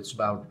we know it's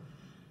about.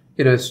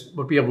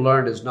 What we have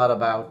learned is not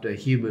about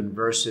human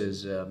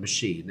versus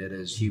machine. It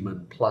is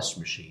human plus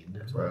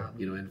machine. Right.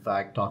 In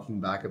fact, talking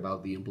back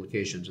about the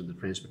implications in the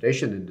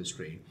transportation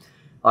industry,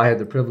 I had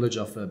the privilege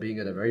of being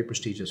at a very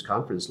prestigious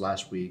conference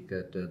last week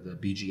at the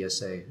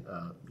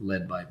BGSA,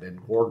 led by Ben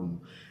Gordon,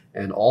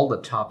 and all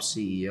the top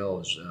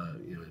CEOs,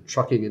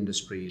 trucking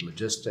industry,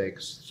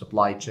 logistics,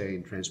 supply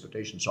chain,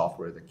 transportation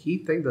software. The key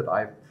thing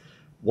that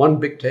one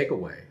big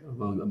takeaway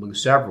among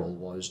several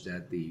was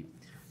that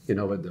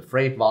with the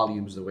freight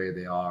volumes the way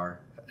they are,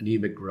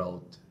 anemic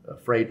growth,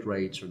 freight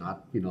rates are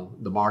not,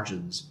 the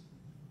margins,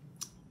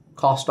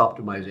 cost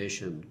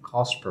optimization,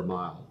 cost per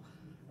mile,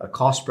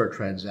 cost per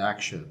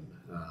transaction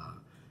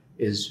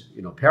is,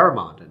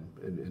 paramount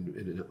and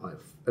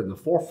in the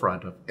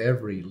forefront of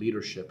every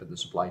leadership in the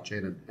supply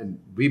chain. And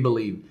we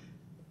believe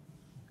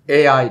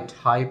AI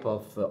type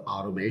of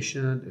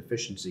automation,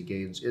 efficiency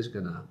gains is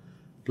going to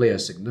play a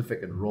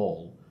significant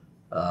role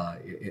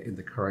in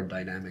the current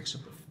dynamics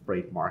of the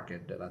freight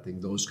market, and I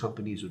think those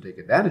companies who take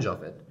advantage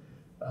of it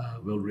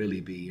will really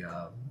be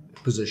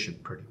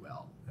positioned pretty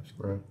well.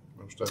 Right,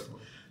 most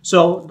definitely.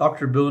 So,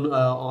 Dr. Boone,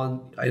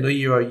 I know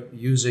you are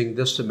using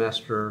this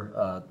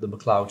semester the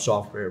McLeod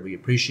software. We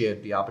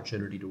appreciate the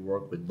opportunity to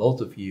work with both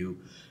of you,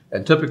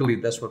 and typically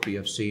that's what we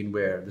have seen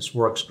where this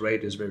works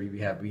great is where we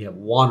have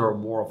one or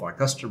more of our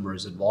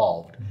customers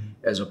involved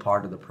as a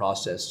part of the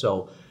process.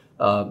 So,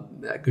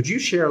 could you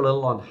share a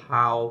little on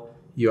how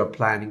you are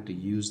planning to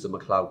use the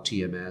McLeod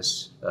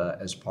TMS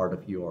as part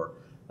of your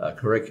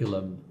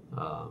curriculum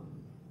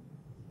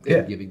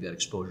and giving that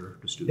exposure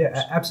to students?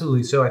 Yeah,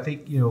 absolutely. So I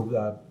think,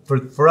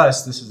 for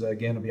us, this is,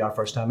 again, will be our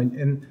first time.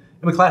 And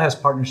McLeod has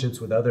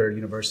partnerships with other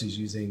universities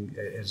using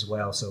it as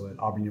well. So at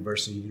Auburn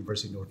University,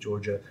 University of North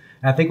Georgia.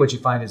 And I think what you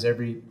find is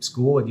every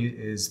school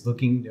is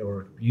looking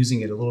or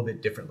using it a little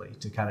bit differently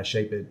to kind of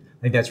shape it.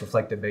 I think that's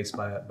reflected based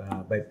by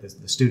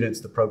the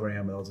students, the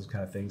program, and all those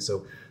kind of things.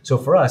 So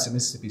for us at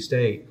Mississippi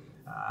State,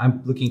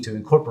 I'm looking to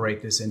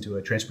incorporate this into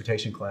a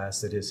transportation class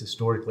that has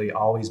historically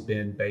always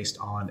been based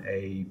on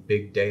a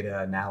big data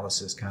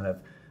analysis kind of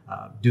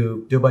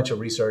do a bunch of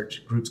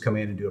research. Groups come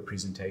in and do a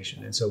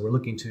presentation. And so we're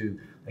looking to,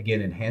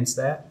 again, enhance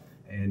that,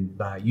 and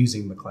by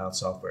using McLeod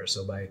software.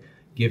 So by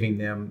giving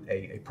them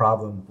a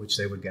problem, which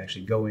they would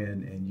actually go in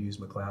and use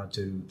McLeod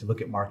to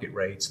look at market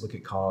rates, look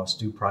at costs,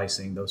 do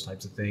pricing, those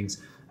types of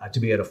things, to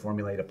be able to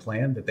formulate a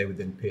plan that they would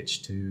then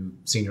pitch to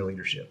senior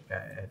leadership.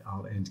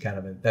 And kind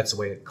of that's the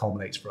way it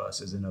culminates for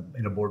us, is in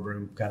a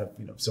boardroom, kind of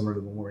similar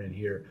to when we're in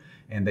here,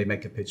 and they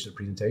make a pitch to the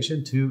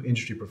presentation to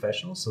industry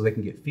professionals so they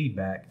can get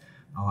feedback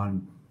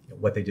on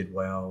what they did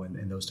well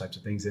and those types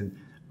of things. And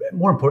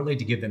more importantly,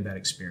 to give them that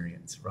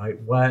experience, right?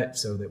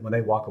 So that when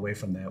they walk away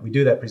from that, we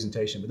do that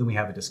presentation, but then we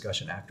have a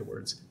discussion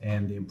afterwards.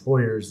 And the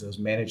employers, those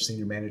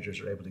senior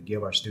managers, are able to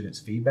give our students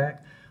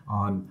feedback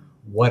on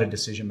what a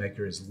decision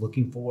maker is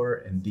looking for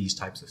in these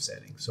types of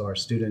settings. So our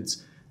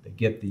students, they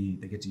get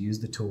to use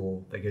the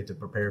tool, they get to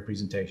prepare a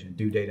presentation,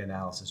 do data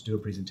analysis, do a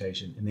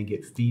presentation, and then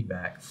get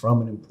feedback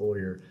from an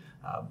employer.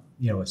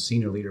 A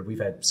senior leader. We've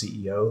had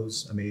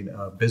CEOs,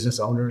 business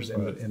owners,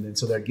 and then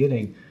so they're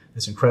getting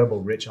this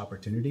incredible, rich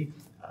opportunity,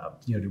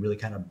 to really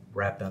kind of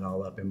wrap that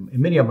all up. And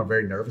many of them are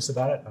very nervous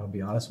about it, I'll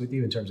be honest with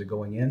you, in terms of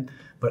going in,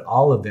 but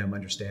all of them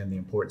understand the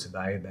importance and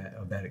value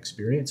of that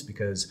experience,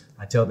 because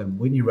I tell them,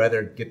 wouldn't you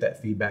rather get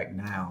that feedback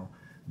now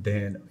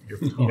than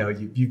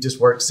you just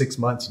worked 6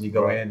 months and you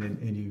go in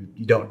and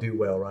you don't do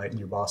well, right? And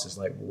your boss is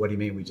like, well, what do you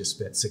mean we just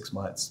spent 6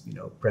 months,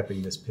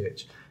 prepping this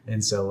pitch?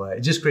 And so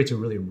it just creates a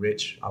really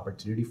rich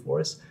opportunity for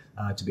us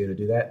to be able to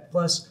do that.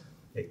 Plus,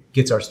 it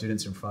gets our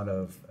students in front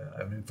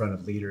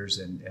of leaders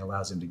and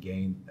allows them to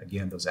gain,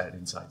 again, those added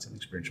insights and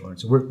experiential learning.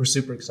 So we're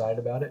super excited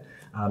about it.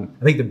 I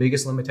think the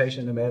biggest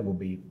limitation, Ahmed, will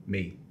be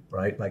me,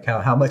 right? Like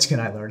how much can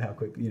I learn, how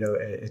quick,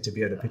 to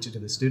be able to pitch it to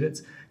the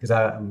students, because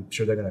I'm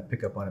sure they're going to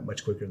pick up on it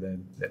much quicker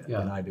than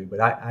I do.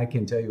 But I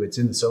can tell you it's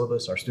in the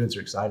syllabus. Our students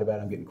are excited about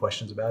it. I'm getting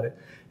questions about it.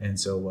 And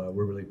so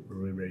we're really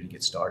ready to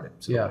get started.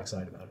 So I'm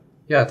excited about it.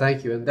 Yeah,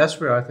 thank you. And that's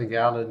where I think,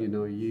 Alan,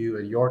 you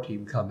and your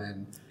team come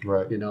in.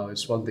 Right.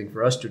 It's one thing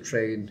for us to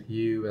train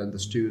you and the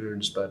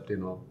students, but,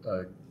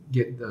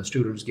 get the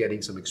students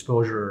getting some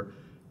exposure,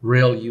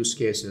 real use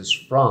cases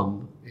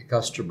from a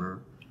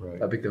customer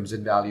becomes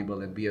invaluable.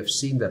 And we have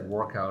seen that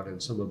work out in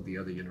some of the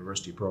other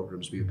university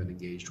programs we've been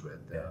engaged with.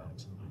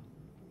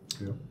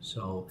 Yeah.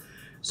 So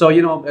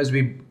as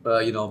we,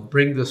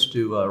 bring this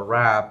to a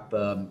wrap,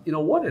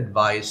 what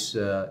advice,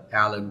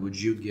 Alan, would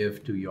you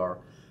give to your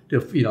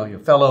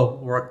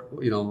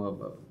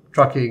fellow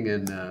trucking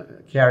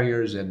and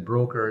carriers and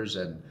brokers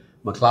and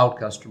McLeod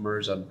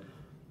customers, and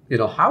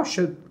how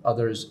should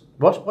others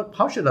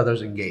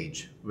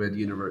engage with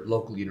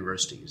local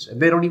universities? And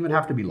they don't even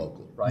have to be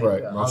local, right?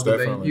 Right, most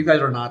definitely. You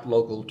guys are not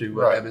local to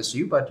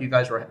MSU, but you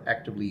guys are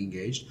actively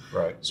engaged.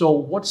 Right. So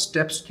what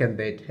steps can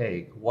they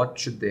take? What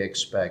should they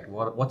expect?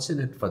 What's in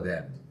it for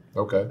them?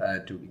 Okay.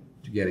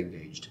 To get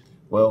engaged.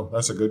 Well,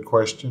 that's a good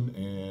question,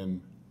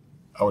 and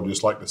I would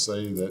just like to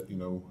say that,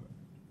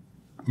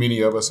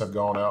 many of us have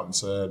gone out and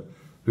said,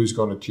 who's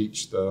going to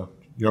teach the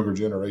younger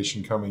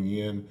generation coming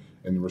in?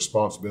 And the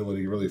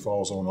responsibility really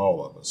falls on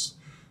all of us.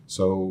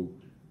 So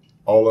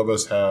all of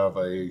us have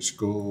a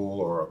school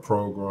or a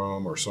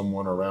program or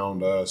someone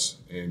around us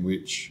in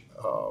which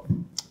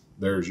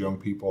there's young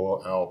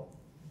people out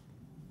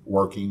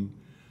working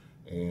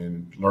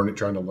and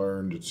trying to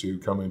learn to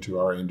come into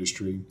our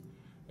industry.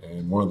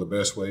 And one of the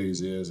best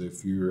ways is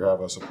if you have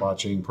a supply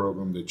chain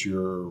program that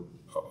you're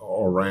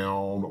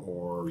around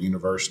or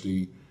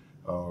university,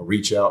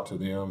 reach out to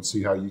them,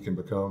 see how you can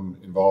become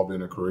involved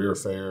in a career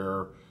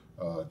fair,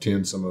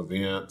 attend some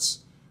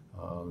events,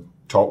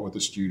 talk with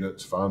the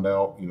students, find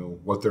out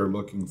what they're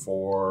looking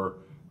for,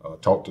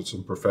 talk to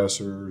some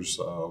professors,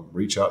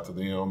 reach out to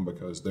them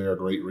because they're a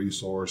great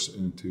resource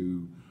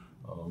into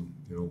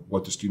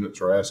what the students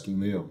are asking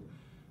them.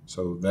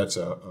 So that's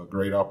a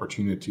great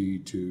opportunity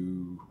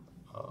to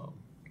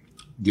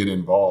get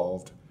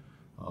involved.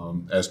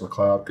 As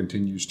McLeod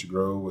continues to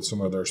grow with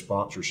some of their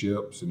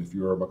sponsorships, and if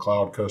you're a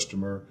McLeod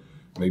customer,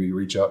 maybe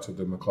reach out to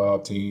the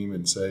McLeod team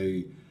and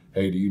say,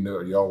 hey, do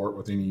y'all work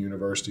with any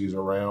universities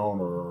around,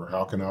 or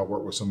how can I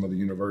work with some of the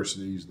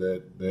universities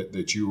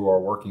that you are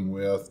working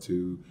with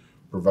to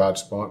provide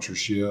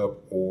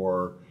sponsorship,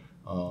 or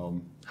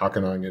how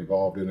can I get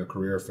involved in a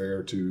career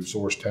fair to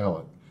source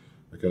talent?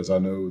 Because I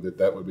know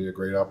that would be a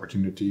great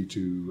opportunity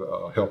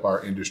to help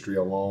our industry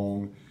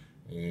along.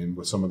 And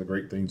with some of the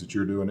great things that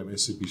you're doing at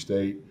Mississippi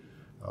State,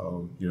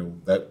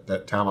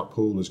 that talent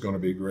pool is going to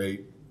be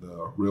great.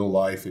 The real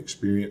life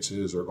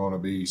experiences are going to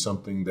be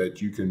something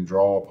that you can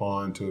draw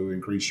upon to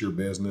increase your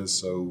business.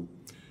 So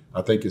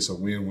I think it's a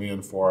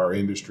win-win for our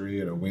industry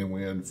and a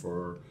win-win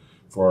for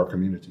our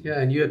community. Yeah,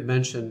 and you had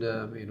mentioned,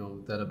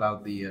 that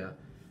about the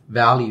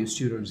value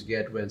students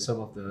get when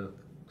some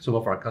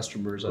of our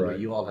customers,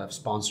 you all have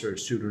sponsored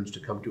students to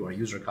come to our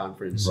user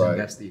conference, and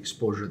that's the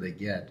exposure they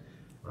get.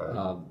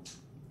 Right.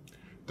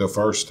 The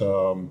first,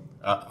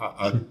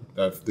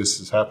 this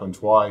has happened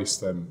twice,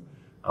 then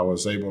I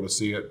was able to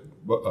see it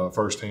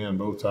firsthand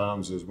both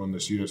times, is when the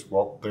students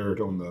walked there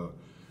on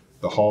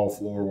the hall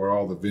floor where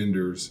all the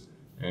vendors,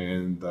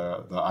 and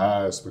the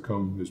eyes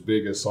become as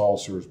big as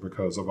saucers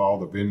because of all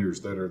the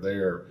vendors that are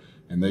there,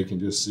 and they can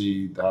just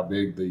see how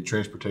big the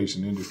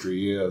transportation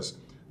industry is,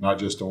 not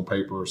just on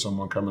paper or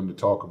someone coming to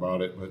talk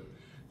about it, but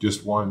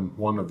just one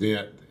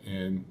event.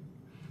 And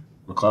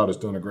McLeod has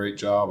done a great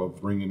job of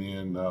bringing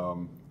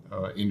in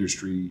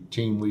industry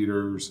team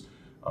leaders,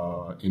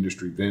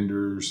 industry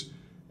vendors,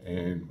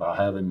 and by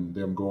having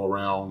them go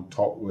around,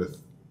 talk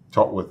with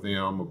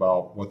them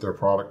about what their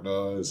product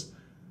does,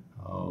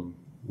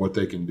 what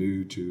they can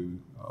do to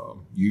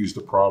use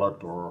the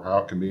product, or how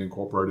it can be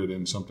incorporated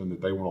in something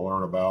that they want to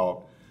learn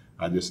about.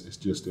 It's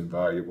just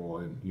invaluable,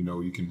 and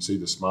you can see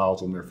the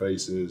smiles on their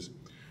faces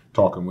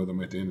talking with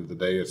them at the end of the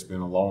day. It's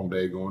been a long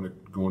day going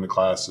to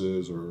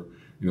classes, or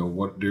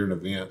what during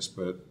events,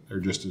 but they're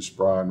just as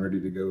spry and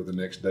ready to go the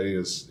next day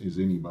as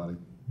anybody.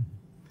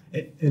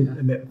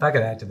 And if I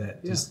could add to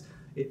that, just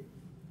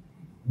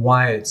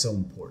why it's so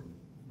important,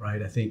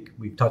 right? I think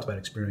we've talked about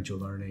experiential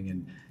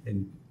learning,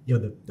 and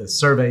the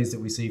surveys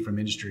that we see from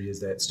industry is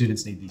that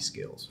students need these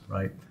skills,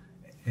 right?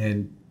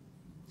 And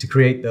to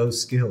create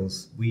those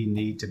skills, we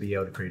need to be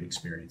able to create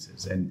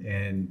experiences,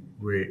 and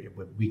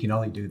we can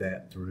only do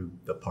that through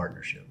the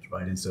partnerships,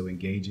 right? And so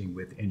engaging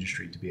with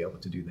industry to be able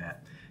to do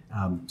that.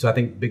 So I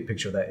think big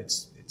picture that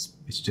it's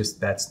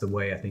just that's the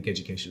way I think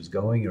education is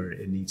going, or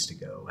it needs to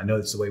go. I know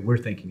it's the way we're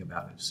thinking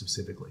about it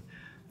specifically.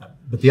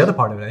 But the other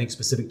part of it, I think,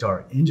 specific to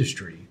our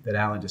industry that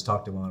Alan just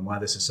talked about, and why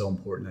this is so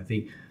important. I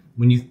think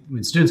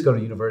when students go to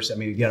university, I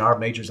mean, again, our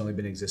major's only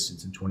been in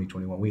existence in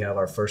 2021. We have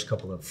our first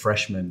couple of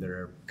freshmen that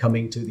are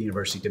coming to the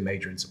university to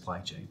major in supply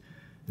chain.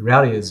 The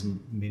reality is,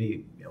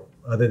 many,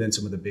 other than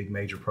some of the big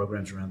major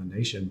programs around the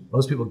nation,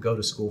 most people go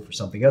to school for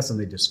something else and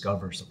they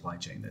discover supply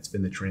chain. That's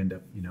been the trend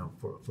of,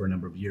 for a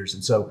number of years.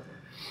 And so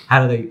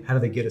how do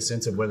they get a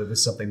sense of whether this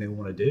is something they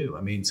want to do?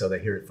 I mean, so they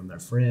hear it from their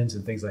friends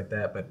and things like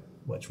that. But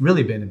what's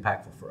really been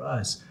impactful for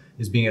us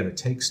is being able to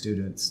take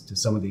students to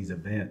some of these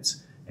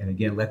events and,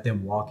 again, let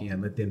them walk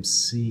in, let them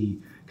see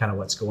kind of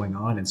what's going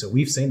on. And so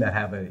we've seen that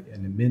have an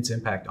immense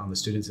impact on the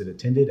students that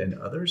attended and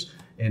others,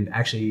 and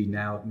actually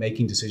now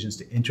making decisions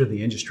to enter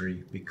the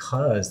industry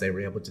because they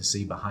were able to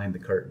see behind the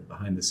curtain,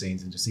 behind the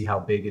scenes, and to see how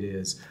big it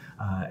is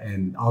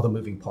and all the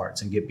moving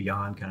parts, and get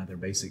beyond kind of their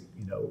basic,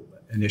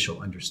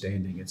 initial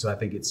understanding. And so I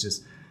think it's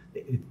just,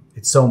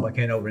 it's so, I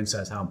can't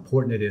overemphasize how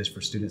important it is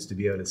for students to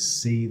be able to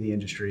see the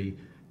industry,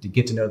 to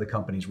get to know the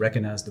companies,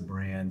 recognize the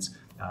brands.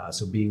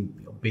 So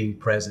being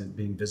present,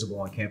 being visible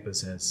on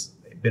campus has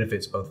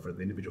benefits both for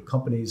the individual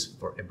companies,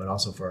 but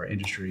also for our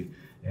industry,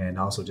 and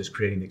also just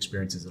creating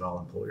experiences that all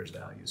employers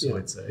value. So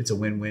it's a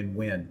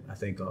win-win-win, I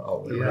think,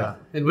 all the way around.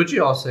 And would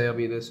you all say, I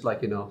mean, it's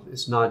like,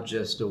 it's not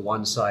just a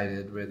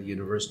one-sided where the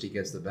university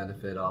gets the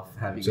benefit of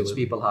having its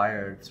people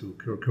hired through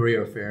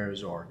career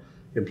fairs or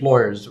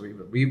employers.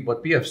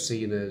 What we have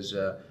seen is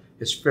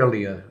it's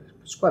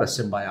quite a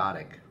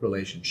symbiotic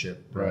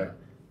relationship. Right.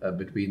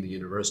 Between the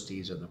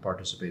universities and the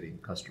participating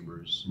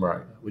customers.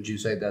 Right. Would you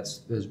say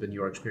has been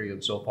your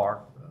experience so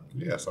far?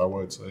 Yes, I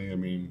would say. I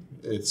mean,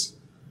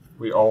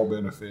 we all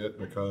benefit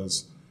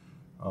because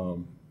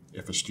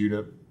if a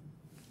student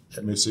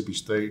at Mississippi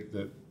State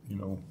that,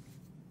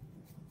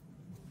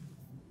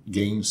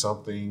 gains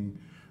something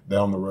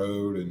down the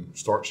road and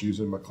starts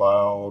using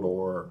McLeod,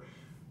 or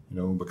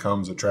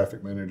becomes a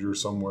traffic manager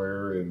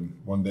somewhere, and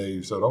one day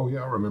you said, "Oh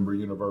yeah, I remember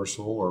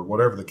Universal," or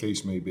whatever the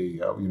case may be.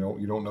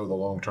 You don't know the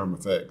long-term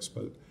effects,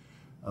 but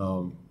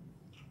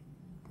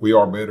we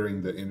are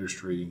bettering the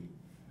industry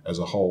as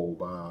a whole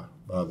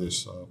by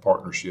this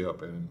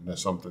partnership, and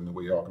that's something that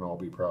we all can all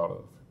be proud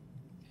of.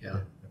 Yeah,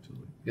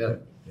 Absolutely.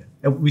 Yeah.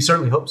 And we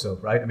certainly hope so,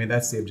 right? I mean,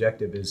 that's the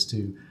objective, is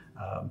to,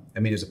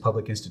 as a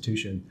public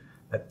institution,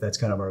 that's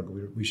kind of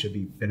we should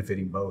be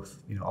benefiting both,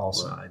 all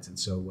sides. And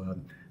so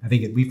I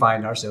think we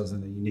find ourselves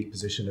in the unique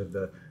position of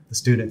the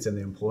students and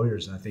the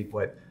employers. And I think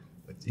what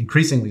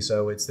increasingly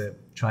so, it's that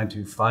trying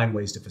to find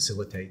ways to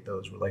facilitate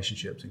those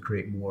relationships and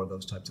create more of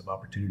those types of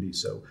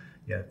opportunities. So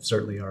yeah,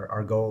 certainly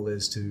our goal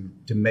is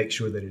to make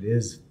sure that it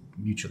is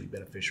mutually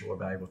beneficial or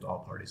valuable to all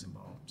parties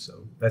involved.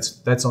 So that's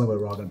the only way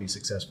we're all going to be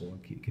successful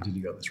and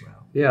continue to go this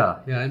route. Yeah.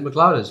 And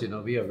McLeod is,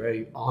 we are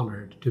very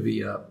honored to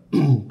be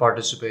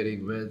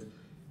participating with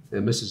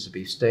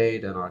Mississippi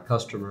State and our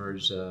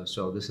customers.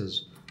 So this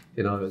is,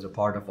 as a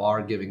part of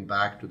our giving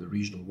back to the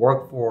regional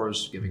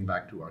workforce, giving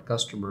back to our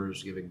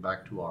customers, giving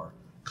back to our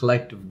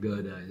collective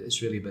good.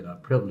 It's really been a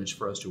privilege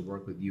for us to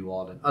work with you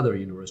all and other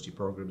university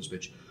programs,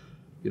 which,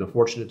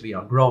 fortunately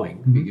are growing.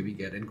 Mm-hmm. We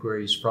get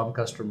inquiries from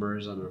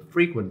customers on a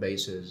frequent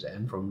basis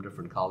and from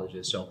different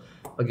colleges. So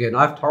again,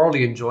 I've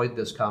thoroughly enjoyed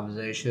this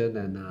conversation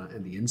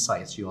and the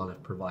insights you all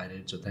have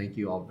provided. So thank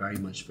you all very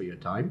much for your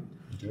time.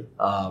 Okay.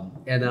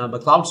 And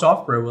McLeod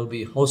Software will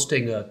be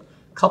hosting a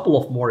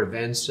couple of more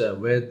events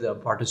with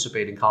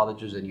participating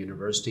colleges and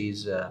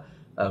universities,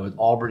 with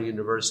Auburn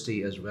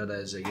University as well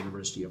as the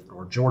University of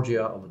North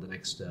Georgia over the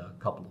next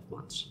couple of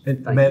months.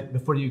 And Matt,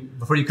 before you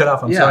cut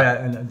off, I'm sorry.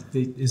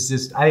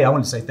 I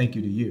want to say thank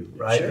you to you,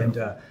 right,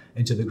 sure.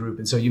 And to the group.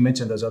 And so you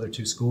mentioned those other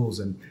two schools,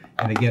 and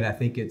again, I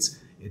think it's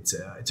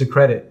it's a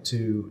credit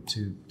to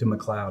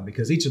McLeod,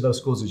 because each of those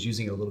schools is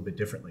using it a little bit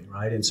differently,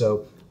 right? And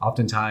so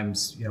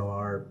oftentimes,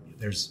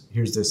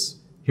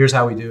 here's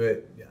how we do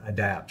it,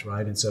 adapt,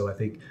 right? And so I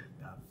think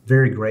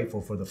very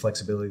grateful for the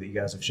flexibility that you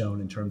guys have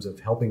shown in terms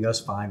of helping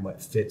us find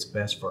what fits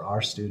best for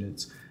our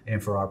students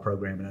and for our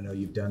program. And I know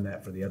you've done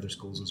that for the other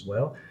schools as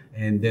well.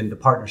 And then the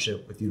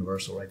partnership with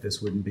Universal, right?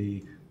 This wouldn't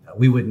be,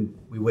 we wouldn't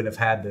have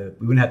had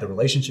the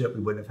relationship,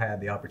 we wouldn't have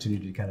had the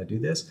opportunity to kind of do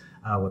this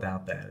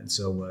without that. And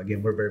so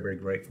again, we're very, very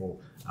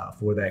grateful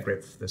for that,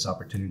 grateful for this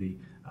opportunity,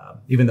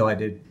 even though I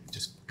did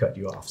just cut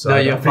you off. So no,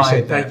 I you're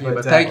appreciate fine. that. Thank you,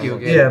 but thank you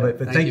again. Yeah, but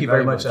thank you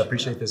very much. I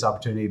appreciate this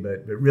opportunity,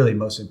 but really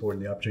most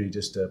important, the opportunity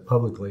just to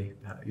publicly,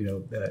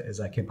 as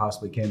I can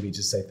possibly be,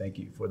 just say thank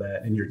you for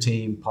that. And your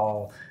team,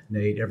 Paul,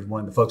 Nate,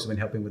 everyone, the folks who have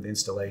been helping with the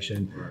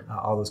installation,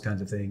 all those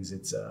kinds of things.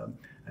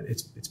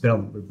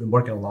 We've been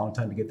working a long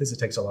time to get this. It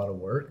takes a lot of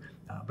work,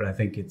 but I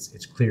think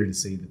it's clear to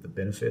see that the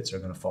benefits are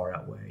going to far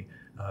outweigh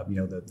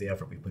the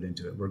effort we put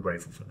into it. We're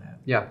grateful for that.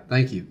 Yeah,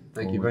 thank you.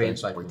 Thank you. Very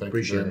insightful. Thank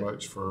Appreciate you very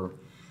much for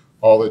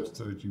all that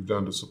you've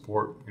done to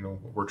support,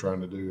 what we're trying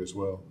to do as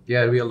well.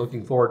 Yeah, we are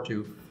looking forward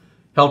to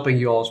helping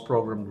you all's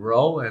program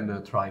grow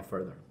and thrive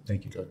further.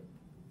 Thank you. Okay.